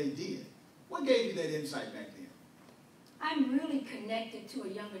 And they did. What gave you that insight back then? I'm really connected to a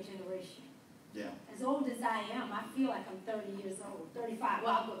younger generation. Yeah. As old as I am, I feel like I'm 30 years old, 35.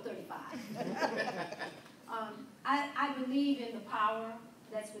 Well, I'll go 35. I believe in the power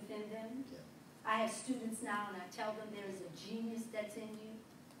that's within them. Yeah. I have students now, and I tell them there is a genius that's in you,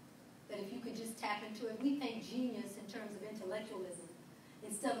 that if you could just tap into it. We think genius in terms of intellectualism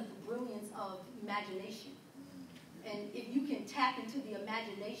instead of the brilliance of imagination. And if you can tap into the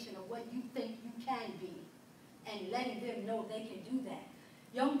imagination of what you think you can be and letting them know they can do that.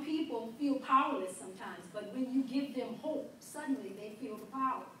 Young people feel powerless sometimes, but when you give them hope, suddenly they feel the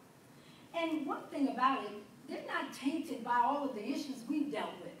power. And one thing about it, they're not tainted by all of the issues we've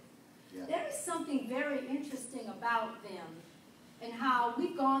dealt with. Yeah. There is something very interesting about them and how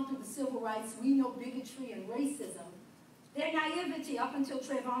we've gone through the civil rights. We know bigotry and racism. Their naivety up until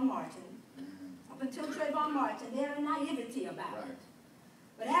Trayvon Martin. Up until Trayvon Martin, their naivety about it.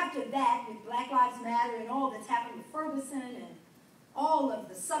 But after that, with Black Lives Matter and all that's happened with Ferguson and all of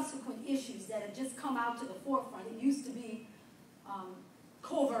the subsequent issues that have just come out to the forefront, it used to be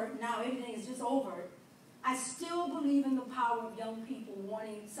covert, now everything is just overt. I still believe in the power of young people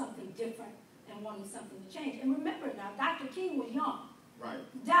wanting something different and wanting something to change. And remember now, Dr. King was young. Right.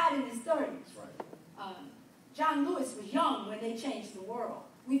 He died in his 30s. Right. John Lewis was young when they changed the world.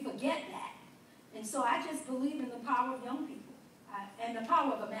 We forget that. And so I just believe in the power of young people and the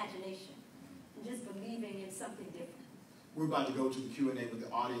power of imagination and just believing in something different. We're about to go to the Q&A with the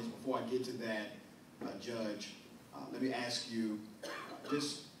audience. Before I get to that, Judge, let me ask you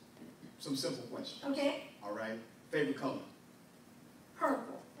just some simple questions. Okay. All right. Favorite color?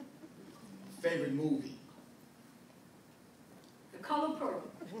 Purple. Favorite movie? The color purple.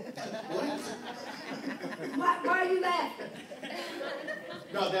 What? Why are you laughing?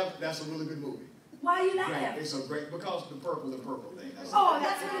 No, that's a really good movie. Why are you Great. laughing? It's a great, because the purple thing. That's Oh,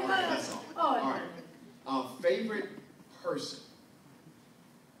 that's what it all was. right, that's all. Oh, All right. Favorite person?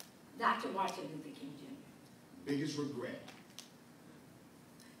 Dr. Martin Luther King Jr. Biggest regret?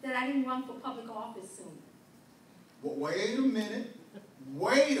 That I didn't run for public office sooner. Well, wait a minute.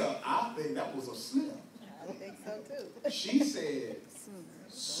 I think that was a slip. I think so too. She said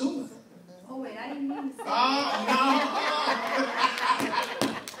sooner. Oh, wait, I didn't mean to say No.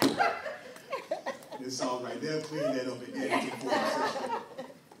 It's all right. They'll clean that up in editing for us.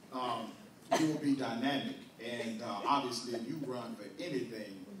 You will be dynamic. And obviously, if you run for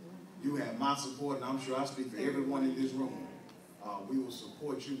anything, you have my support, and I'm sure I speak for everyone in this room. We will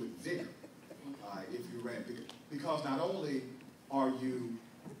support you with vigor if you ran. Because not only are you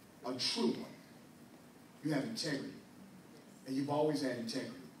a true one, you have integrity. And you've always had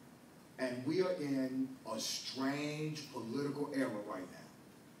integrity. And we are in a strange political era right now.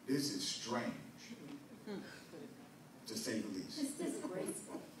 This is strange, to say the least. it's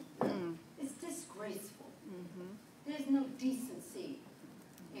disgraceful. Yeah. It's disgraceful. There's no decency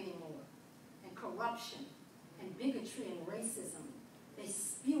anymore. And corruption and bigotry and racism, they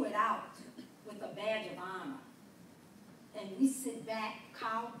spew it out with a badge of honor. And we sit back,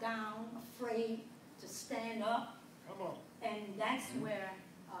 cowed down, afraid to stand up. Come on. And that's where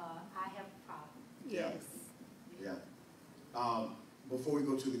I have a problem. Yes. Yeah. Before we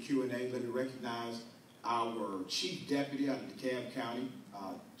go to the Q&A, let me recognize our Chief Deputy out of DeKalb County,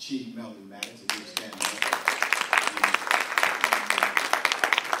 Chief Melvin Maddox, if you stand up.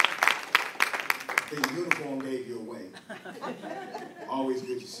 The uniform gave you away. Always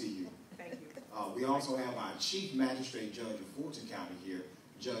good to see you. Thank you. We also have our Chief Magistrate Judge of Fulton County here,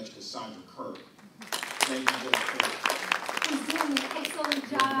 Judge Cassandra Kirk. Thank you, Judge Kirk. He's doing an excellent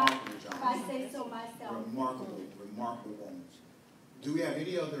job, Remarkable job. if I say so myself. Remarkable woman. Do we have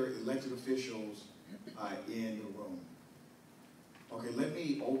any other elected officials in the room? Okay, let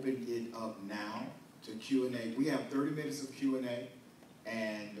me open it up now to Q&A. We have 30 minutes of Q&A,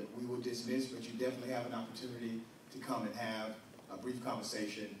 and we will dismiss, but you definitely have an opportunity to come and have a brief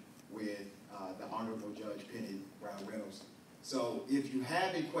conversation with the Honorable Judge Penny Brown-Reynolds. So if you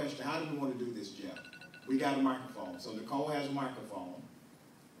have a question, how do we want to do this, Jeff? We got a microphone. So Nicole has a microphone.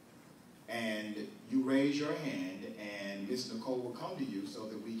 And you raise your hand, and Miss Nicole will come to you so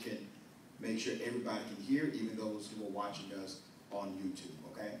that we can make sure everybody can hear, even those who are watching us on YouTube,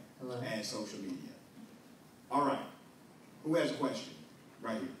 okay? Hello. And social media. All right. Who has a question?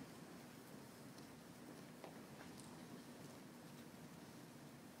 Right here.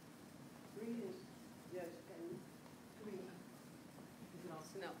 Greetings, Judge Penny.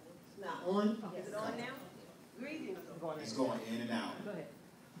 It's not on. Is it on now? Greetings. It's going in and out. Go ahead.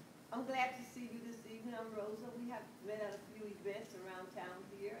 I'm glad to see you this evening. I'm Rosa. We have met at a few events around town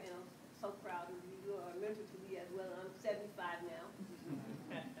here, and I'm so proud of you. You are a mentor to me as well. I'm 75 now.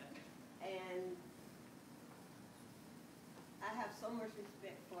 And I have so much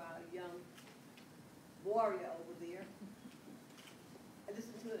respect for our young warrior over there. I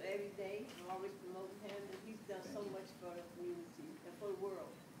listen to him every day. I'm always promoting him, and he's done so much for the community and for the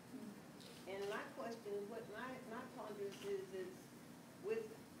world. And my question, what my ponderance is with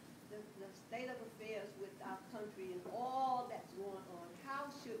the state of affairs with our country and all that's going on,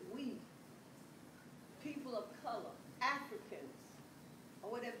 how should we, people of color, Africans,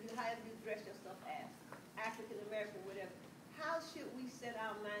 or whatever however you dress yourself as, African American, whatever, how should we set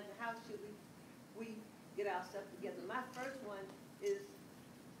our minds and how should we get ourselves together? My first one is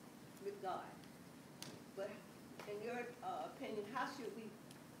with God. But in your opinion, how should we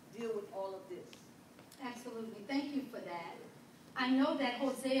deal with all of this? Absolutely. Thank you for that. I know that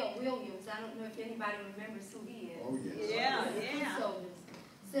Hosea Williams, I don't know if anybody remembers who he is. Oh, yes. Yeah.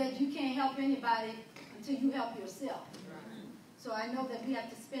 Said you can't help anybody until you help yourself. So I know that we have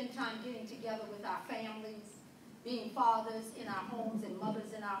to spend time getting together with our families, being fathers in our homes and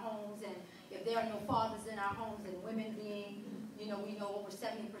mothers in our homes, and if there are no fathers in our homes, and women being, we know over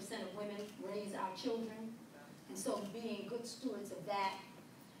 70% of women raise our children, and so being good stewards of that.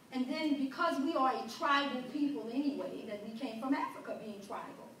 And then because we are a tribal people anyway, that we came from Africa being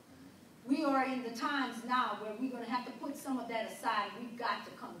tribal, we are in the times now where we're going to have to put some of that aside. We've got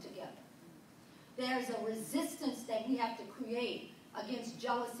to come together. There's a resistance that we have to create against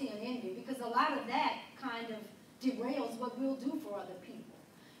jealousy and envy, because a lot of that kind of derails what we'll do for other people.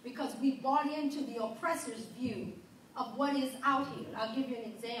 Because we bought into the oppressor's view of what is out here. I'll give you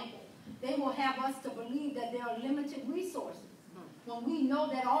an example. They will have us to believe that there are limited resources, when we know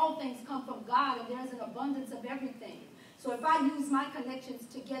that all things come from God and there's an abundance of everything. So if I use my connections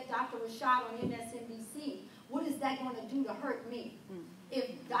to get Dr. Rashad on MSNBC, what is that going to do to hurt me?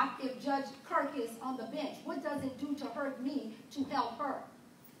 If Judge Kirk is on the bench, what does it do to hurt me to help her?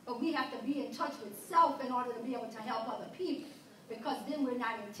 But we have to be in touch with self in order to be able to help other people, because then we're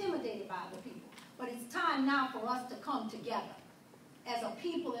not intimidated by other people. But it's time now for us to come together as a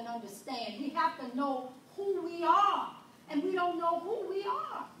people and understand. We have to know who we are, and we don't know who we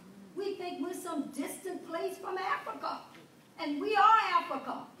are. We think we're some distant place from Africa, and we are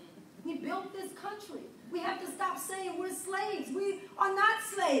Africa. We built this country. We have to stop saying we're slaves. We are not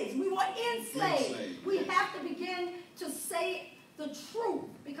slaves. We were enslaved. We have to begin to say the truth,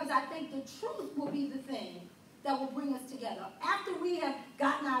 because I think the truth will be the thing that will bring us together. After we have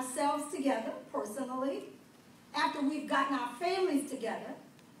gotten ourselves together personally, after we've gotten our families together,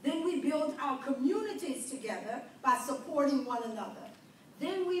 then we build our communities together by supporting one another.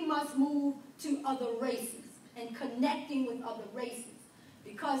 Then we must move to other races and connecting with other races,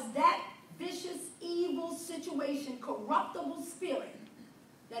 because that vicious, evil situation, corruptible spirit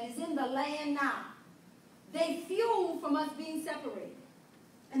that is in the land now, they fuel from us being separated.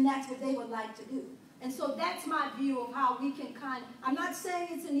 And that's what they would like to do. And so that's my view of how we can I'm not saying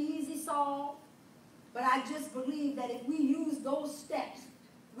it's an easy solve, but I just believe that if we use those steps,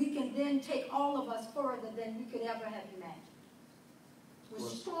 we can then take all of us further than we could ever have imagined. We're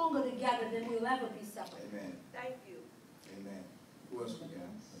stronger together than we'll ever be separated. Amen. Thank you. Amen. Who else we got?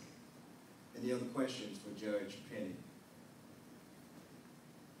 Any other questions for Judge Penny?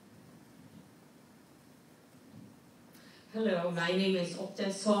 Hello, my name is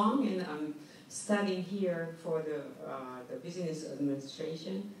Okja Song, and I'm studying here for the business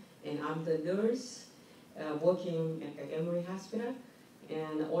administration, and I'm the nurse working at the Emory Hospital,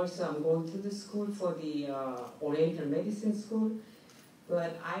 and also I'm going to the school for the Oriental Medicine School.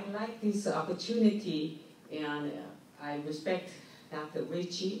 But I like this opportunity, and I respect Dr.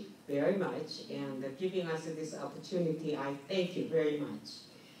 Richey very much, and giving us this opportunity, I thank you very much.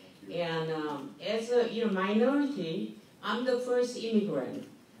 And as a minority, I'm the first immigrant,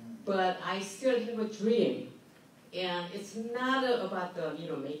 but I still have a dream, and it's not about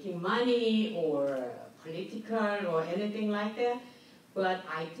making money or political or anything like that, but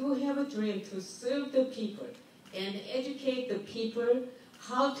I do have a dream to serve the people and educate the people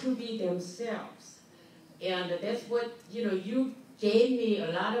how to be themselves. And that's what, you gave me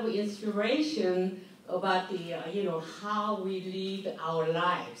a lot of inspiration about the, how we lead our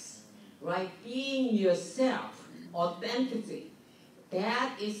lives, right? Being yourself, authenticity,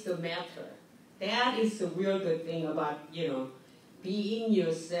 that is the matter. That is the real good thing about, being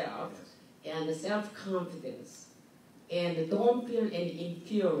yourself and self-confidence. And don't feel an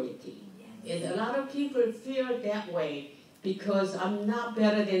inferiority. And a lot of people feel that way because I'm not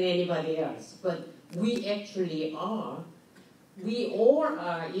better than anybody else, but we actually are. We all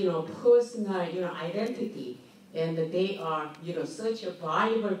are, personal, identity, and they are, such a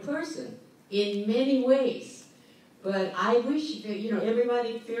valuable person in many ways. But I wish that,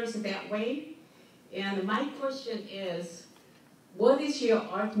 everybody feels that way. And my question is, what is your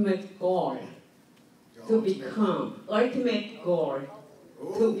ultimate goal to become? Ultimate goal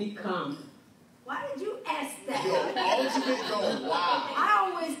to become? Why did you ask that? Your ultimate goal, wow.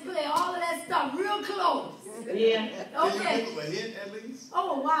 I always play all of that stuff real close. Yeah. Okay. Can you give us a hint at least?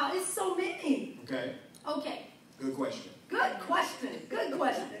 Oh, wow, it's so many. Okay. Okay. Good question. Good question. Good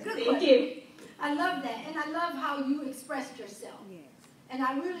question. Good Thank question. you. I love that, and I love how you expressed yourself. Yes. And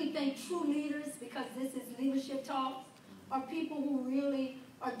I really think true leaders, because this is Leadership Talks, are people who really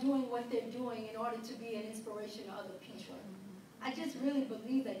are doing what they're doing in order to be an inspiration to other people. I just really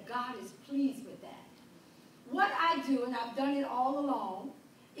believe that God is pleased with that. What I do, and I've done it all along,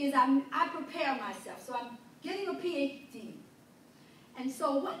 is I prepare myself. So I'm getting a PhD. And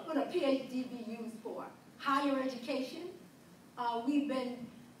so what would a PhD be used for? Higher education. We've been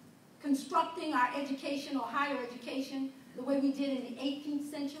constructing our education or higher education the way we did in the 18th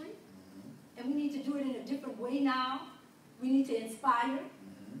century. And we need to do it in a different way now. We need to inspire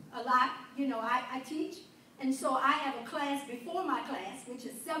a lot. I teach. And so I have a class before my class, which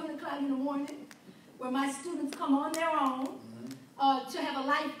is 7 o'clock in the morning, where my students come on their own to have a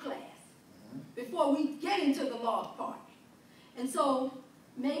life class before we get into the law part. And so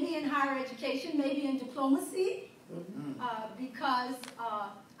maybe in higher education, maybe in diplomacy, because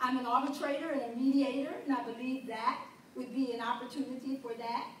I'm an arbitrator and a mediator, and I believe that would be an opportunity for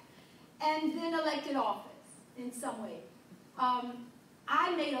that. And then elected office. in some way.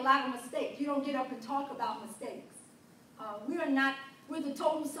 I made a lot of mistakes. You don't get up and talk about mistakes. We're the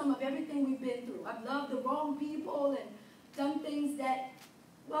total sum of everything we've been through. I've loved the wrong people and done things that,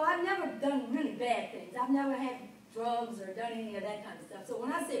 well, I've never done really bad things. I've never had drugs or done any of that kind of stuff. So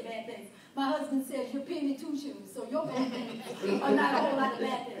when I say bad things, my husband says, you're pinning me two shoes, so your bad things are not a whole lot of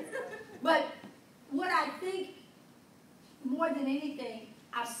bad things. But what I think, more than anything,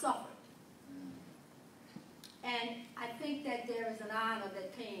 I've suffered. And I think that there is an honor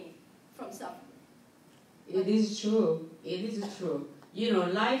that came from suffering. It is true. It is true. You know,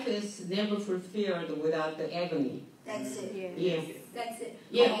 life is never fulfilled without the agony. That's it. Yes. That's it.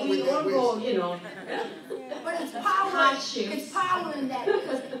 Yeah, we all go, you know. But it's power. It's power in that,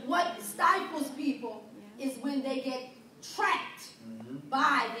 because what stifles people is when they get trapped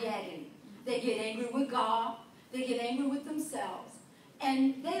by the agony. They get angry with God. They get angry with themselves.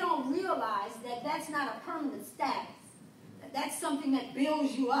 And they don't realize that that's not a permanent status. That's something that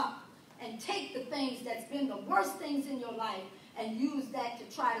builds you up. And take the things that's been the worst things in your life and use that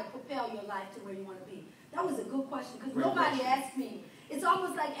to try to propel your life to where you want to be. That was a good question, because nobody asked me. It's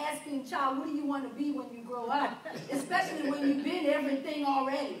almost like asking a child, what do you want to be when you grow up? Especially when you've been everything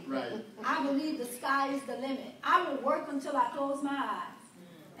already. Right. I believe the sky is the limit. I will work until I close my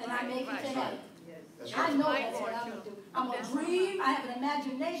eyes and I make it to heaven. That's right. I know that's what I'm going to do. I'm going to dream. I have an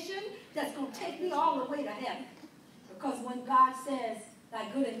imagination that's going to take me all the way to heaven. Because when God says, thy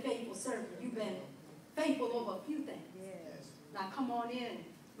good and faithful servant, you've been faithful over a few things. Yes. Now come on in,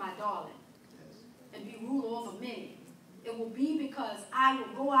 my darling, Yes. and be ruler over many. It will be because I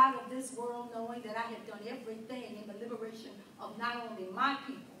will go out of this world knowing that I have done everything in the liberation of not only my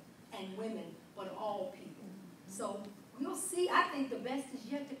people and women, but all people. So we'll see. I think the best is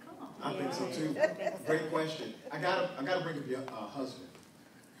yet to come. I think so too. Great question. I gotta bring up your husband,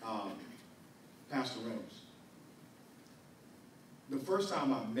 Pastor Reynolds. The first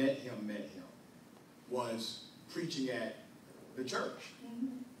time I met him was preaching at the church.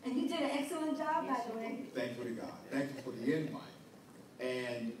 And you did an excellent job, by the way. Thankful to God. Thankful for the invite.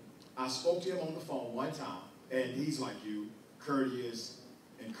 And I spoke to him on the phone one time, and he's like you, courteous,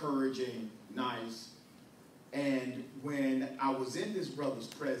 encouraging, nice. And when I was in this brother's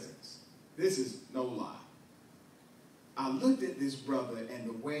presence, this is no lie, I looked at this brother and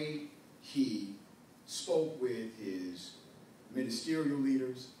the way he spoke with his ministerial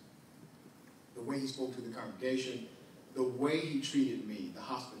leaders, the way he spoke to the congregation, the way he treated me, the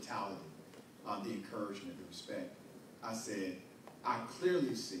hospitality, the encouragement, the respect. I said, I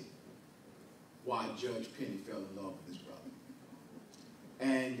clearly see why Judge Penny fell in love with this brother.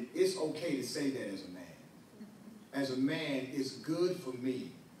 And it's okay to say that as a man. As a man, it's good for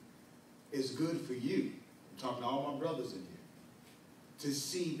me. It's good for you. I'm talking to all my brothers in here. To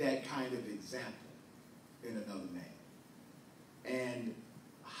see that kind of example in another man. And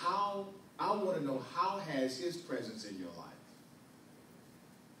I want to know, how has his presence in your life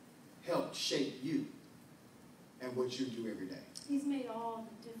helped shape you and what you do every day? He's made all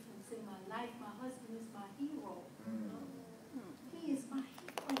the difference in my life. My husband is my hero. He is my hero.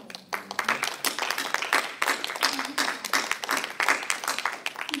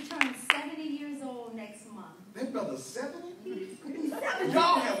 He turns 70 years old next month. That brother's 70? He's 70.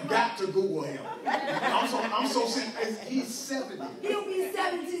 Y'all have got to Google him. I'm so serious. He's 70. He'll be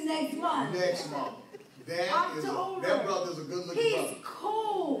 70 next month. Next month. That brother's a good looking brother. He's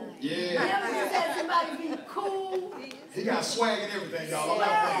cool. Yeah. Never said somebody be cool. He got swag and everything, y'all.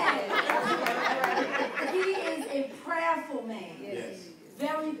 He is a prayerful man. Yes.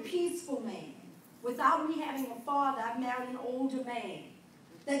 Very peaceful man. Without me having a father, I've married an older man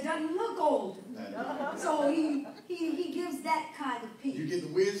that doesn't look older. So he gives that kind of peace. You get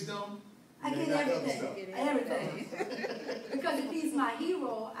the wisdom. I get everything. Everything. Because if he's my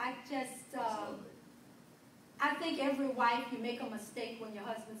hero, I think every wife, you make a mistake when your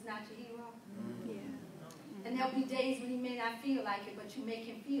husband's not your hero. Yeah. And there'll be days when he may not feel like it, but you make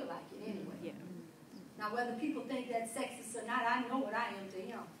him feel like it anyway. Yeah. Now, whether people think that's sexist or not, I know what I am to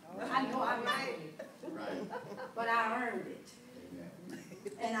him. I know I'm right. But I earned it.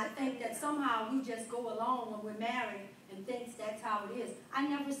 And I think that somehow we just go along when we're married and thinks that's how it is. I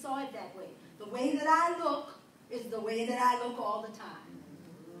never saw it that way. The way that I look is the way that I look all the time.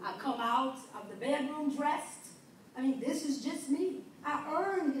 I come out of the bedroom dressed. I mean, this is just me. I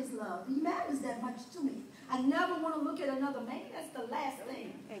earn his love. He matters that much to me. I never want to look at another man. That's the last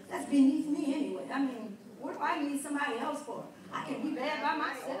thing. That's beneath me anyway. I mean, what do I need somebody else for? I can be bad by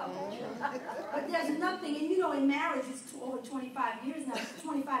myself. But there's nothing, and you know, in marriage, it's over 25 years now. It's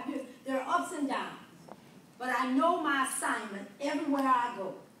 25 years. There are ups and downs. But I know my assignment everywhere I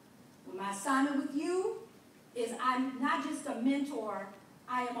go. My assignment with you is I'm not just a mentor,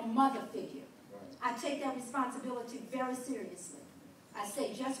 I am a mother figure. I take that responsibility very seriously. I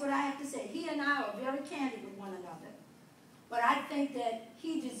say just what I have to say. He and I are very candid with one another. But I think that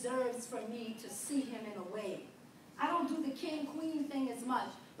he deserves for me to see him in a way. I don't do the king-queen thing as much,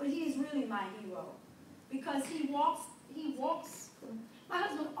 but he is really my hero. Because he walks, my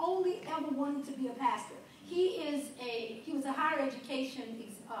husband only ever wanted to be a pastor. He was a higher education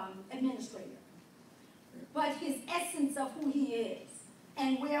administrator. But his essence of who he is,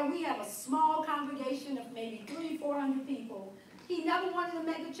 and where we have a small congregation of maybe 300-400 people, he never wanted to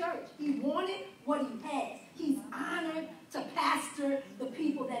make a church. He wanted what he has. He's honored to pastor the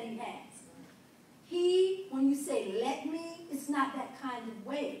people that he has. He, when you say, let me, it's not that kind of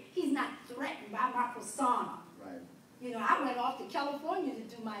way. He's not threatened by my persona. Right. You know, I went off to California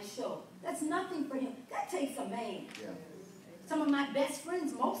to do my show. That's nothing for him. That takes a man. Yeah. Some of my best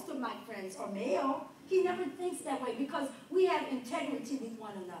friends, most of my friends are male. He never thinks that way because we have integrity with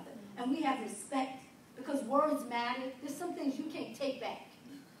one another. And we have respect because words matter. There's some things you can't take back.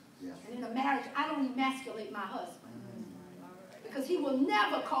 Yeah. And in a marriage, I don't emasculate my husband. Because he will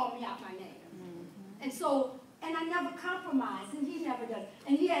never call me out my name. And so, and I never compromise, and he never does.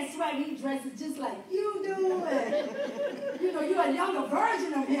 And he has swag, he dresses just like you do, and you know, you're a younger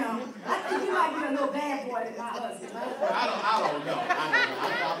version of him. I think you might be a little bad boy than my husband. I don't know.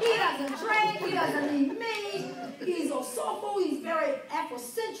 He doesn't drink, he doesn't eat meat, he's so soulful, he's very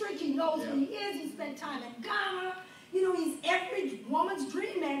Afrocentric, he knows who he is, he spent time in Ghana. You know, he's every woman's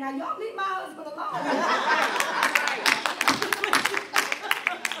dream man. Now, y'all leave my husband alone.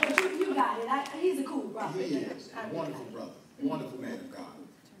 But you got it. He's a cool brother. He is. A wonderful brother. Wonderful man of God.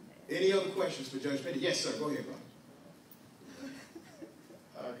 Any other questions for Judge Penny? Yes, sir. Go ahead, brother.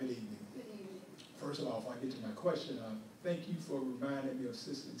 Good evening. Good evening. First of all, if I get to my question, thank you for reminding me of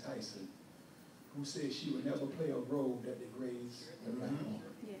Sister Tyson, who said she would never play a role that degrades the black woman.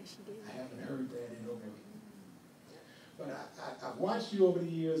 Yeah, she did. I haven't heard that in over. But I've watched you over the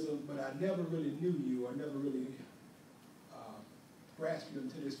years, but I never really knew you. I never really grasped you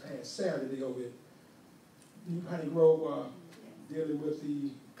until this past Saturday over at New Piney Grove, dealing with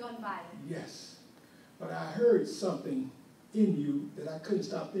the Gun violence. Yes. But I heard something in you that I couldn't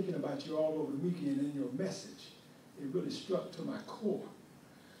stop thinking about you all over the weekend in your message. It really struck to my core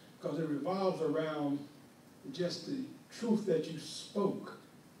because it revolves around just the truth that you spoke,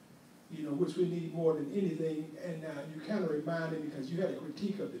 you know, which we need more than anything. And you kind of reminded me, because you had a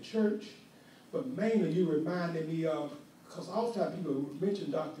critique of the church, but mainly you reminded me of, because oftentimes people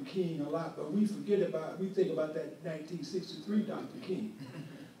mention Dr. King a lot, but we think about that 1963 Dr. King.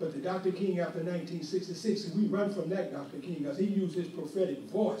 But the Dr. King after 1966, we run from that Dr. King because he used his prophetic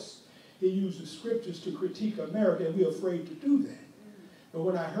voice. He used the scriptures to critique America, and we're afraid to do that. But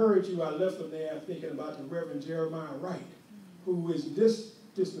when I heard you, I left from there thinking about the Reverend Jeremiah Wright, who is this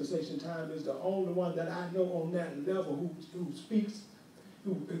dispensation time is the only one that I know on that level who speaks,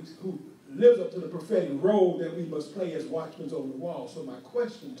 who lives up to the prophetic role that we must play as watchmen on the wall. So my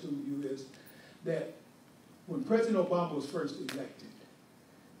question to you is that when President Obama was first elected,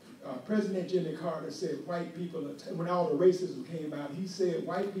 President Jimmy Carter said white people, when all the racism came out, he said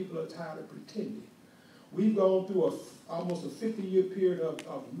white people are tired of pretending. We've gone through almost a 50-year period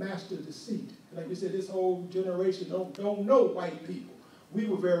of master deceit. Like we said, this whole generation don't know white people. We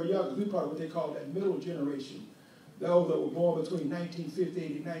were very young. We part of what they call that middle generation. Those that were born between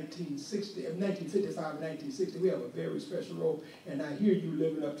 1958 and 1960, 1955 and 1960, we have a very special role, and I hear you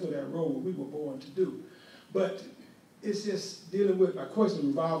living up to that role what we were born to do. But it's just dealing with, my question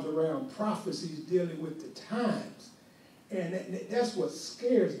revolves around prophecies dealing with the times. And that's what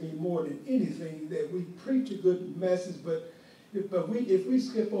scares me more than anything, that we preach a good message, but if we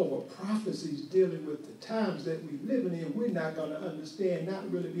skip over prophecies dealing with the times that we're living in, we're not going to understand, not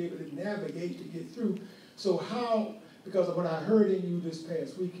really be able to navigate to get through. So how, because of what I heard in you this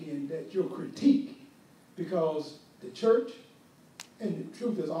past weekend, that your critique, because the church and the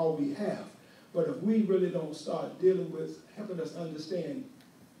truth is all we have. But if we really don't start dealing with, helping us understand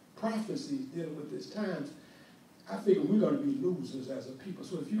prophecies dealing with these times, I figure we're going to be losers as a people.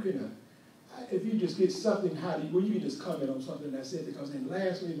 So if you can, if you just get something, you can just comment on something I said, because in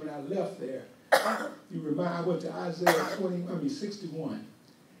last week when I left there, I went to Isaiah 61,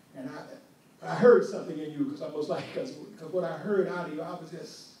 and I heard something in you, because I was like, because what I heard out of you, I was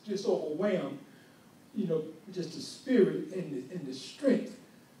just overwhelmed, you know, just the spirit and the strength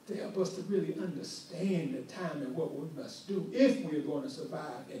to help us to really understand the time and what we must do if we're going to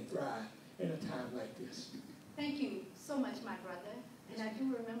survive and thrive in a time like this. Thank you so much, my brother. And I do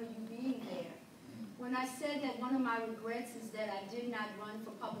remember you being there. When I said that one of my regrets is that I did not run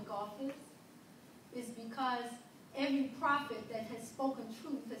for public office, is because every prophet that has spoken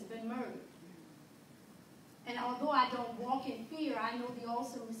truth has been murdered. And although I don't walk in fear, I know the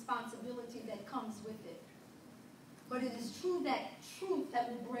awesome responsibility that comes with it. But it is true that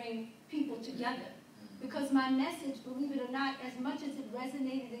will bring people together. Because my message, believe it or not, as much as it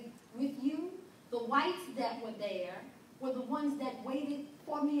resonated with you, the whites that were there were the ones that waited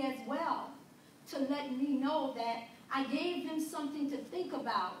for me as well to let me know that I gave them something to think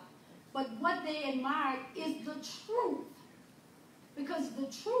about. But what they admired is the truth. Because the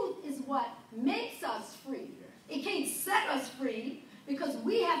truth is what makes us free. It can't set us free because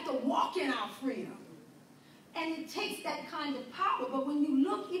we have to walk in our freedom. And it takes that kind of power. But when you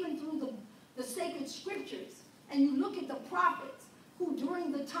look even through the sacred scriptures and you look at the prophets who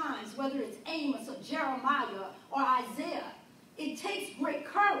during the times, whether it's Amos or Jeremiah or Isaiah, it takes great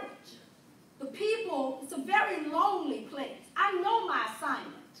courage. The people, it's a very lonely place. I know my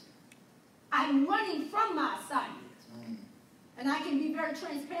assignment. I'm running from my assignment. And I can be very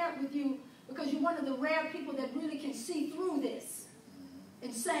transparent with you because you're one of the rare people that really can see through this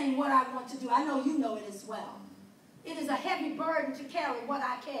and saying what I want to do. I know you know it as well. It is a heavy burden to carry what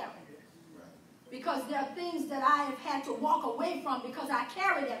I carry. Because there are things that I have had to walk away from because I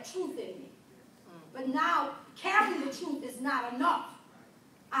carry that truth in me. But now, carrying the truth is not enough.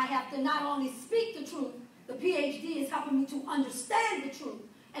 I have to not only speak the truth, the PhD is helping me to understand the truth.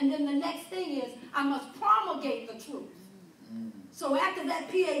 And then the next thing is, I must promulgate the truth. So after that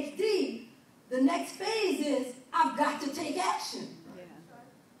PhD, the next phase is, I've got to take action.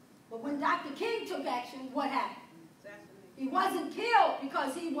 But when Dr. King took action, what happened? He wasn't killed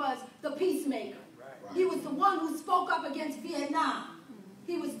because he was the peacemaker. He was the one who spoke up against Vietnam.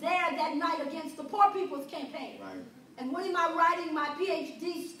 He was there that night against the Poor People's Campaign. And what am I writing my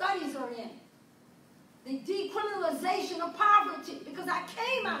PhD studies are in? The decriminalization of poverty, because I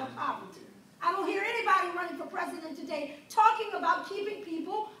came out of poverty. I don't hear anybody running for president today talking about keeping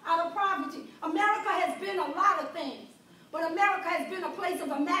people out of poverty. America has been a lot of things. But America has been a place of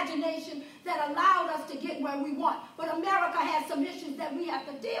imagination that allowed us to get where we want. But America has some issues that we have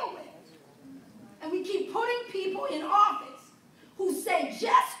to deal with. And we keep putting people in office who say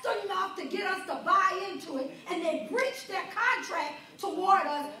just enough to get us to buy into it, and they breach their contract toward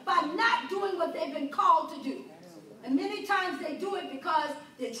us by not doing what they've been called to do. And many times they do it because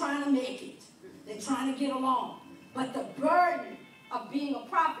they're trying to make it. They're trying to get along. But the burden of being a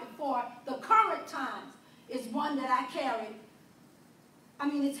prophet for the current times is one that I carry. I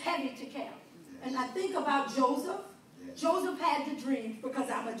mean, it's heavy to carry. And I think about Joseph. Joseph had the dream because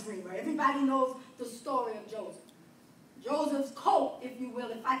I'm a dreamer. Everybody knows the story of Joseph. Joseph's coat, if you will,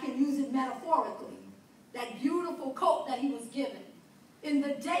 if I can use it metaphorically, that beautiful coat that he was given. In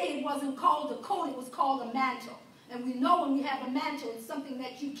the day, it wasn't called a coat, it was called a mantle. And we know when we have a mantle, it's something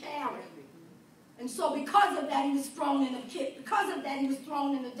that you carry. And so because of that, he was thrown in a pit. Because of that, he was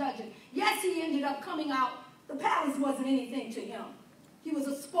thrown in a dungeon. Yes, he ended up coming out. The palace wasn't anything to him. He was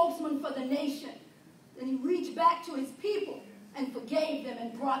a spokesman for the nation. And he reached back to his people and forgave them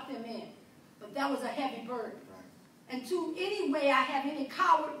and brought them in. But that was a heavy burden. And to any way I have any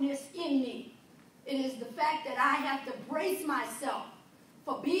cowardness in me, it is the fact that I have to brace myself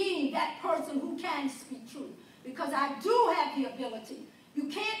for being that person who can speak truth. Because I do have the ability. You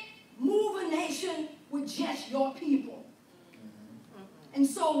can't move a nation with just your people. And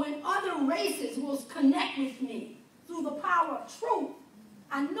so when other races will connect with me through the power of truth,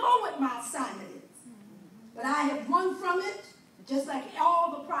 I know what my assignment is. But I have run from it just like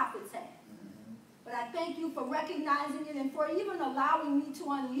all the prophets have. But I thank you for recognizing it and for even allowing me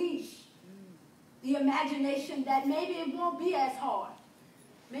to unleash the imagination that maybe it won't be as hard.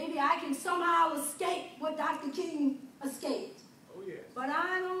 Maybe I can somehow escape what Dr. King escaped. But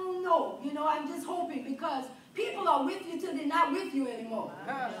I don't know. You know, I'm just hoping because people are with you till they're not with you anymore.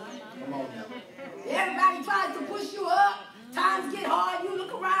 Everybody tries to push you up. Times get hard. You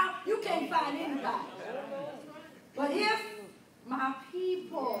look around. You can't find anybody. But if my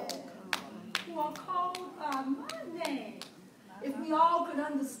people who are called by my name, if we all could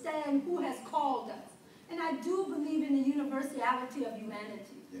understand who has called us. And I do believe in the universality of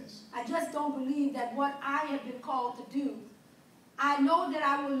humanity. Yes. I just don't believe that what I have been called to do, I know that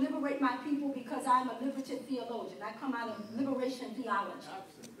I will liberate my people because I'm a liberative theologian. I come out of liberation theology.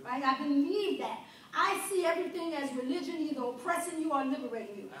 Right? I believe that. I see everything as religion either oppressing you or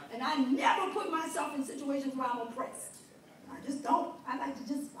liberating you. And I never put myself in situations where I'm oppressed. I just don't. I like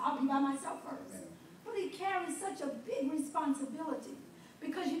to I'll be by myself first. But it carries such a big responsibility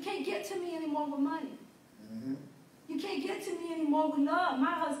because you can't get to me anymore with money. You can't get to me anymore with love.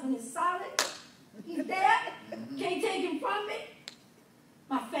 My husband is solid. He's there. Can't take him from me.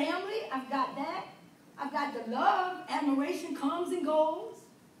 My family, I've got that. got the love, admiration comes and goes.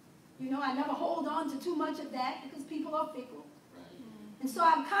 You know, I never hold on to too much of that because people are fickle. And so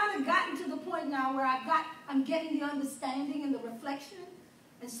I've kind of gotten to the point now where I'm getting the understanding and the reflection.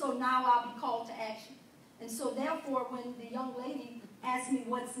 And so now I'll be called to action. And so therefore, when the young lady asks me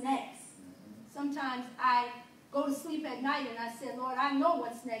what's next, sometimes I go to sleep at night and I say, Lord, I know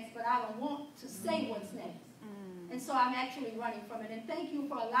what's next, but I don't want to say what's next. And so I'm actually running from it. And thank you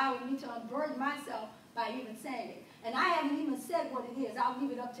for allowing me to unburden myself by even saying it. And I haven't even said what it is. I'll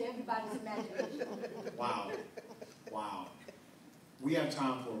leave it up to everybody's imagination. Wow. Wow. We have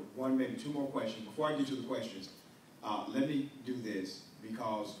time for 1 minute, 2 more questions. Before I get to the questions, let me do this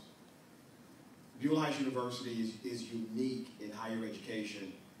because Beulah Heights University is unique in higher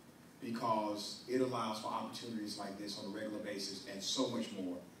education because it allows for opportunities like this on a regular basis, and so much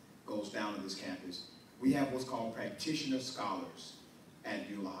more goes down on this campus. We have what's called practitioner scholars at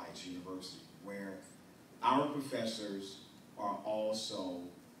Beulah Heights University, where our professors are also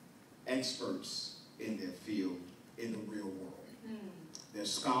experts in their field in the real world. They're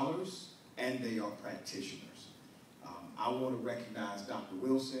scholars and they are practitioners. I want to recognize Dr.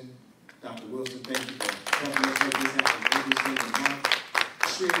 Wilson. Dr. Wilson, thank you for helping us make this happen every single month.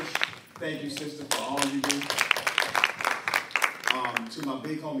 Trish, thank you, sister, for all you do. To my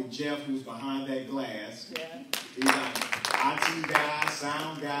big homie Jeff, who's behind that glass. Yeah. He's an IT guy,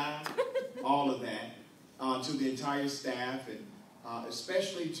 sound guy, all of that. To the entire staff, and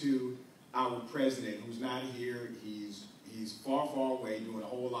especially to our president, who's not here. He's far, far away doing a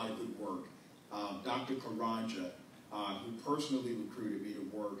whole lot of good work. Dr. Karanja, who personally recruited me to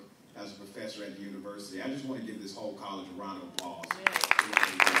work as a professor at the university. I just want to give this whole college a round of applause.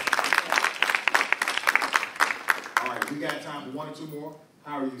 All right, we got time for 1 or 2 more.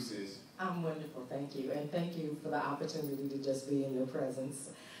 How are you, sis? I'm wonderful, thank you. And thank you for the opportunity to just be in your presence.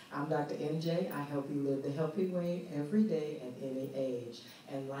 I'm Dr. MJ. I help you live the healthy way every day at any age.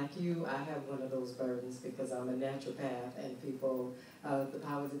 And like you, I have one of those burdens because I'm a naturopath and people, the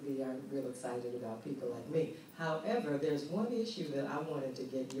powers that be, are real excited about people like me. However, there's one issue that I wanted to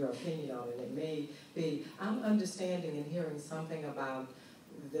get your opinion on, and it may be, I'm understanding and hearing something about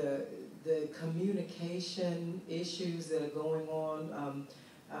the communication issues that are going on.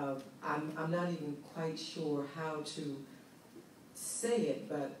 I'm not even quite sure how to say it,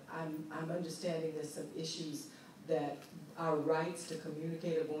 but I'm understanding there's some issues that our rights to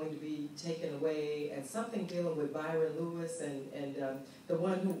communicate are going to be taken away, and something dealing with Byron Lewis and the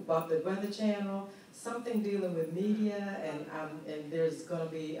one who bought the Weather Channel, something dealing with media, and there's going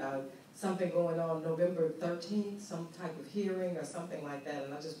to be something going on November 13th, some type of hearing or something like that,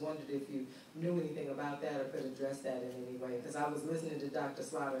 and I just wondered if you knew anything about that or could address that in any way, because I was listening to Dr.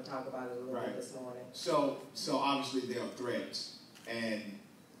 Slaughter talk about it a little bit this morning. So obviously there are threats, and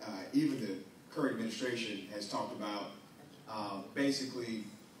even the current administration has talked about basically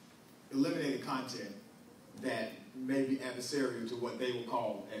eliminating content that may be adversarial to what they will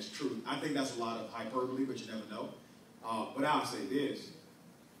call as truth. I think that's a lot of hyperbole, but you never know. But I'll say this.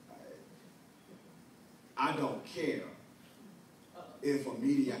 I don't care if a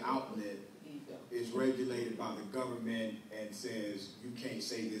media outlet is regulated by the government and says you can't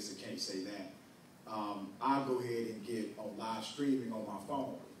say this or can't say that. I'll go ahead and get on live streaming on my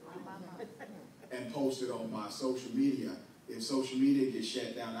phone and post it on my social media. If social media gets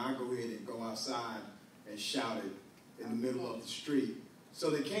shut down, I'll go ahead and go outside and shout it in the middle of the street. So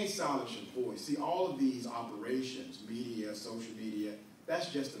they can't silence your voice. See, all of these operations, media, social media, that's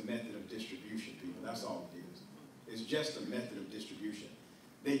just a method of distribution, people. That's all it is. It's just a method of distribution.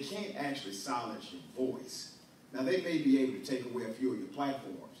 They can't actually silence your voice. Now, they may be able to take away a few of your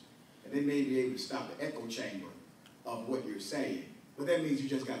platforms, and they may be able to stop the echo chamber of what you're saying, but that means you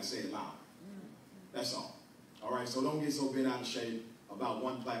just got to say it loud. That's all. All right, so don't get so bent out of shape about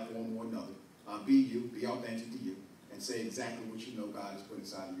one platform or another. Be you, be authentic to you, and say exactly what you know God has put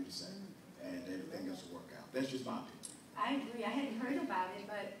inside of you to say, and everything else will work out. That's just my opinion. I agree. I hadn't heard about it,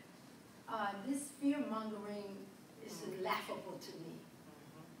 but this fear-mongering is laughable to me.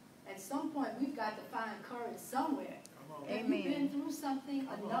 At some point, we've got to find courage somewhere. Have you been through something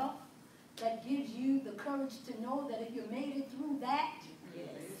enough that gives you the courage to know that if you made it through that,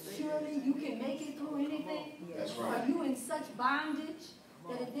 surely you can make it through anything? That's right. Are you in such bondage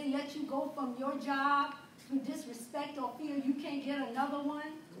that if they let you go from your job through disrespect or fear, you can't get another one?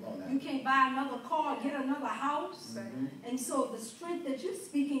 You can't buy another car, get another house. And so the strength that you're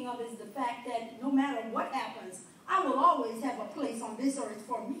speaking of is the fact that no matter what happens, I will always have a place on this earth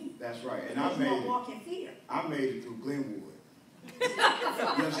for me. That's right. And I made walk in fear. I made it through Glenwood. You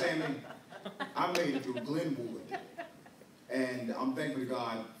understand me? I made it through Glenwood. And I'm thankful to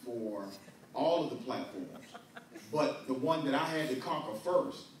God for all of the platforms. But the one that I had to conquer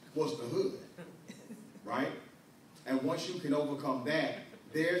first was the hood, right? And once you can overcome that,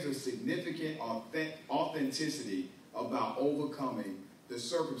 there's a significant authenticity about overcoming the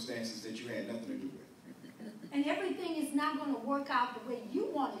circumstances that you had nothing to do with. And everything is not going to work out the way you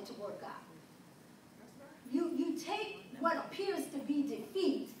want it to work out. You take what appears to be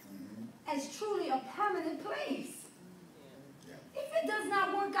defeat as truly a permanent place. If it does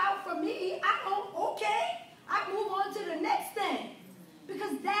not work out for me, I move on to the next thing.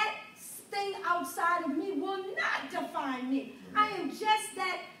 Because that thing outside of me will not define me. I am just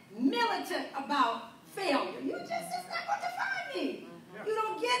that militant about failure. It's not going to define me. You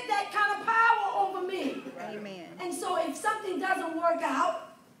don't get that kind of power over me. Amen. And so if something doesn't work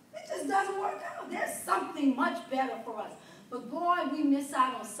out, it just doesn't work out. There's something much better for us. But boy, we miss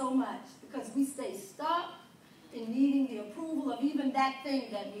out on so much because we stay stuck in needing the approval of even that thing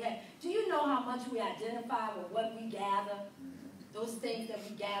that we have. Do you know how much we identify with what we gather? Those things that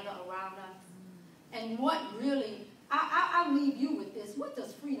we gather around us? And what really, I'll leave you with this. What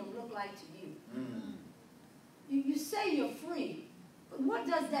does freedom look like to you? You say you're free, but what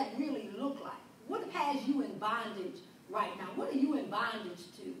does that really look like? What has you in bondage right now? What are you in bondage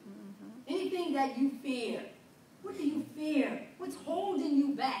to? Anything that you fear. What do you fear? What's holding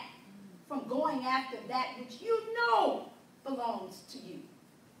you back from going after that which you know belongs to you?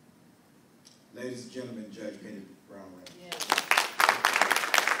 Ladies and gentlemen, Judge Penny Brown-Reynolds. Yeah.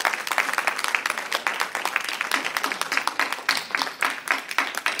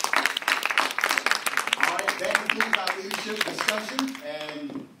 That concludes our leadership discussion,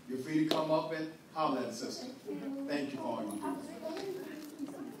 and you're free to come up and holler at the sister. Thank you for all you do.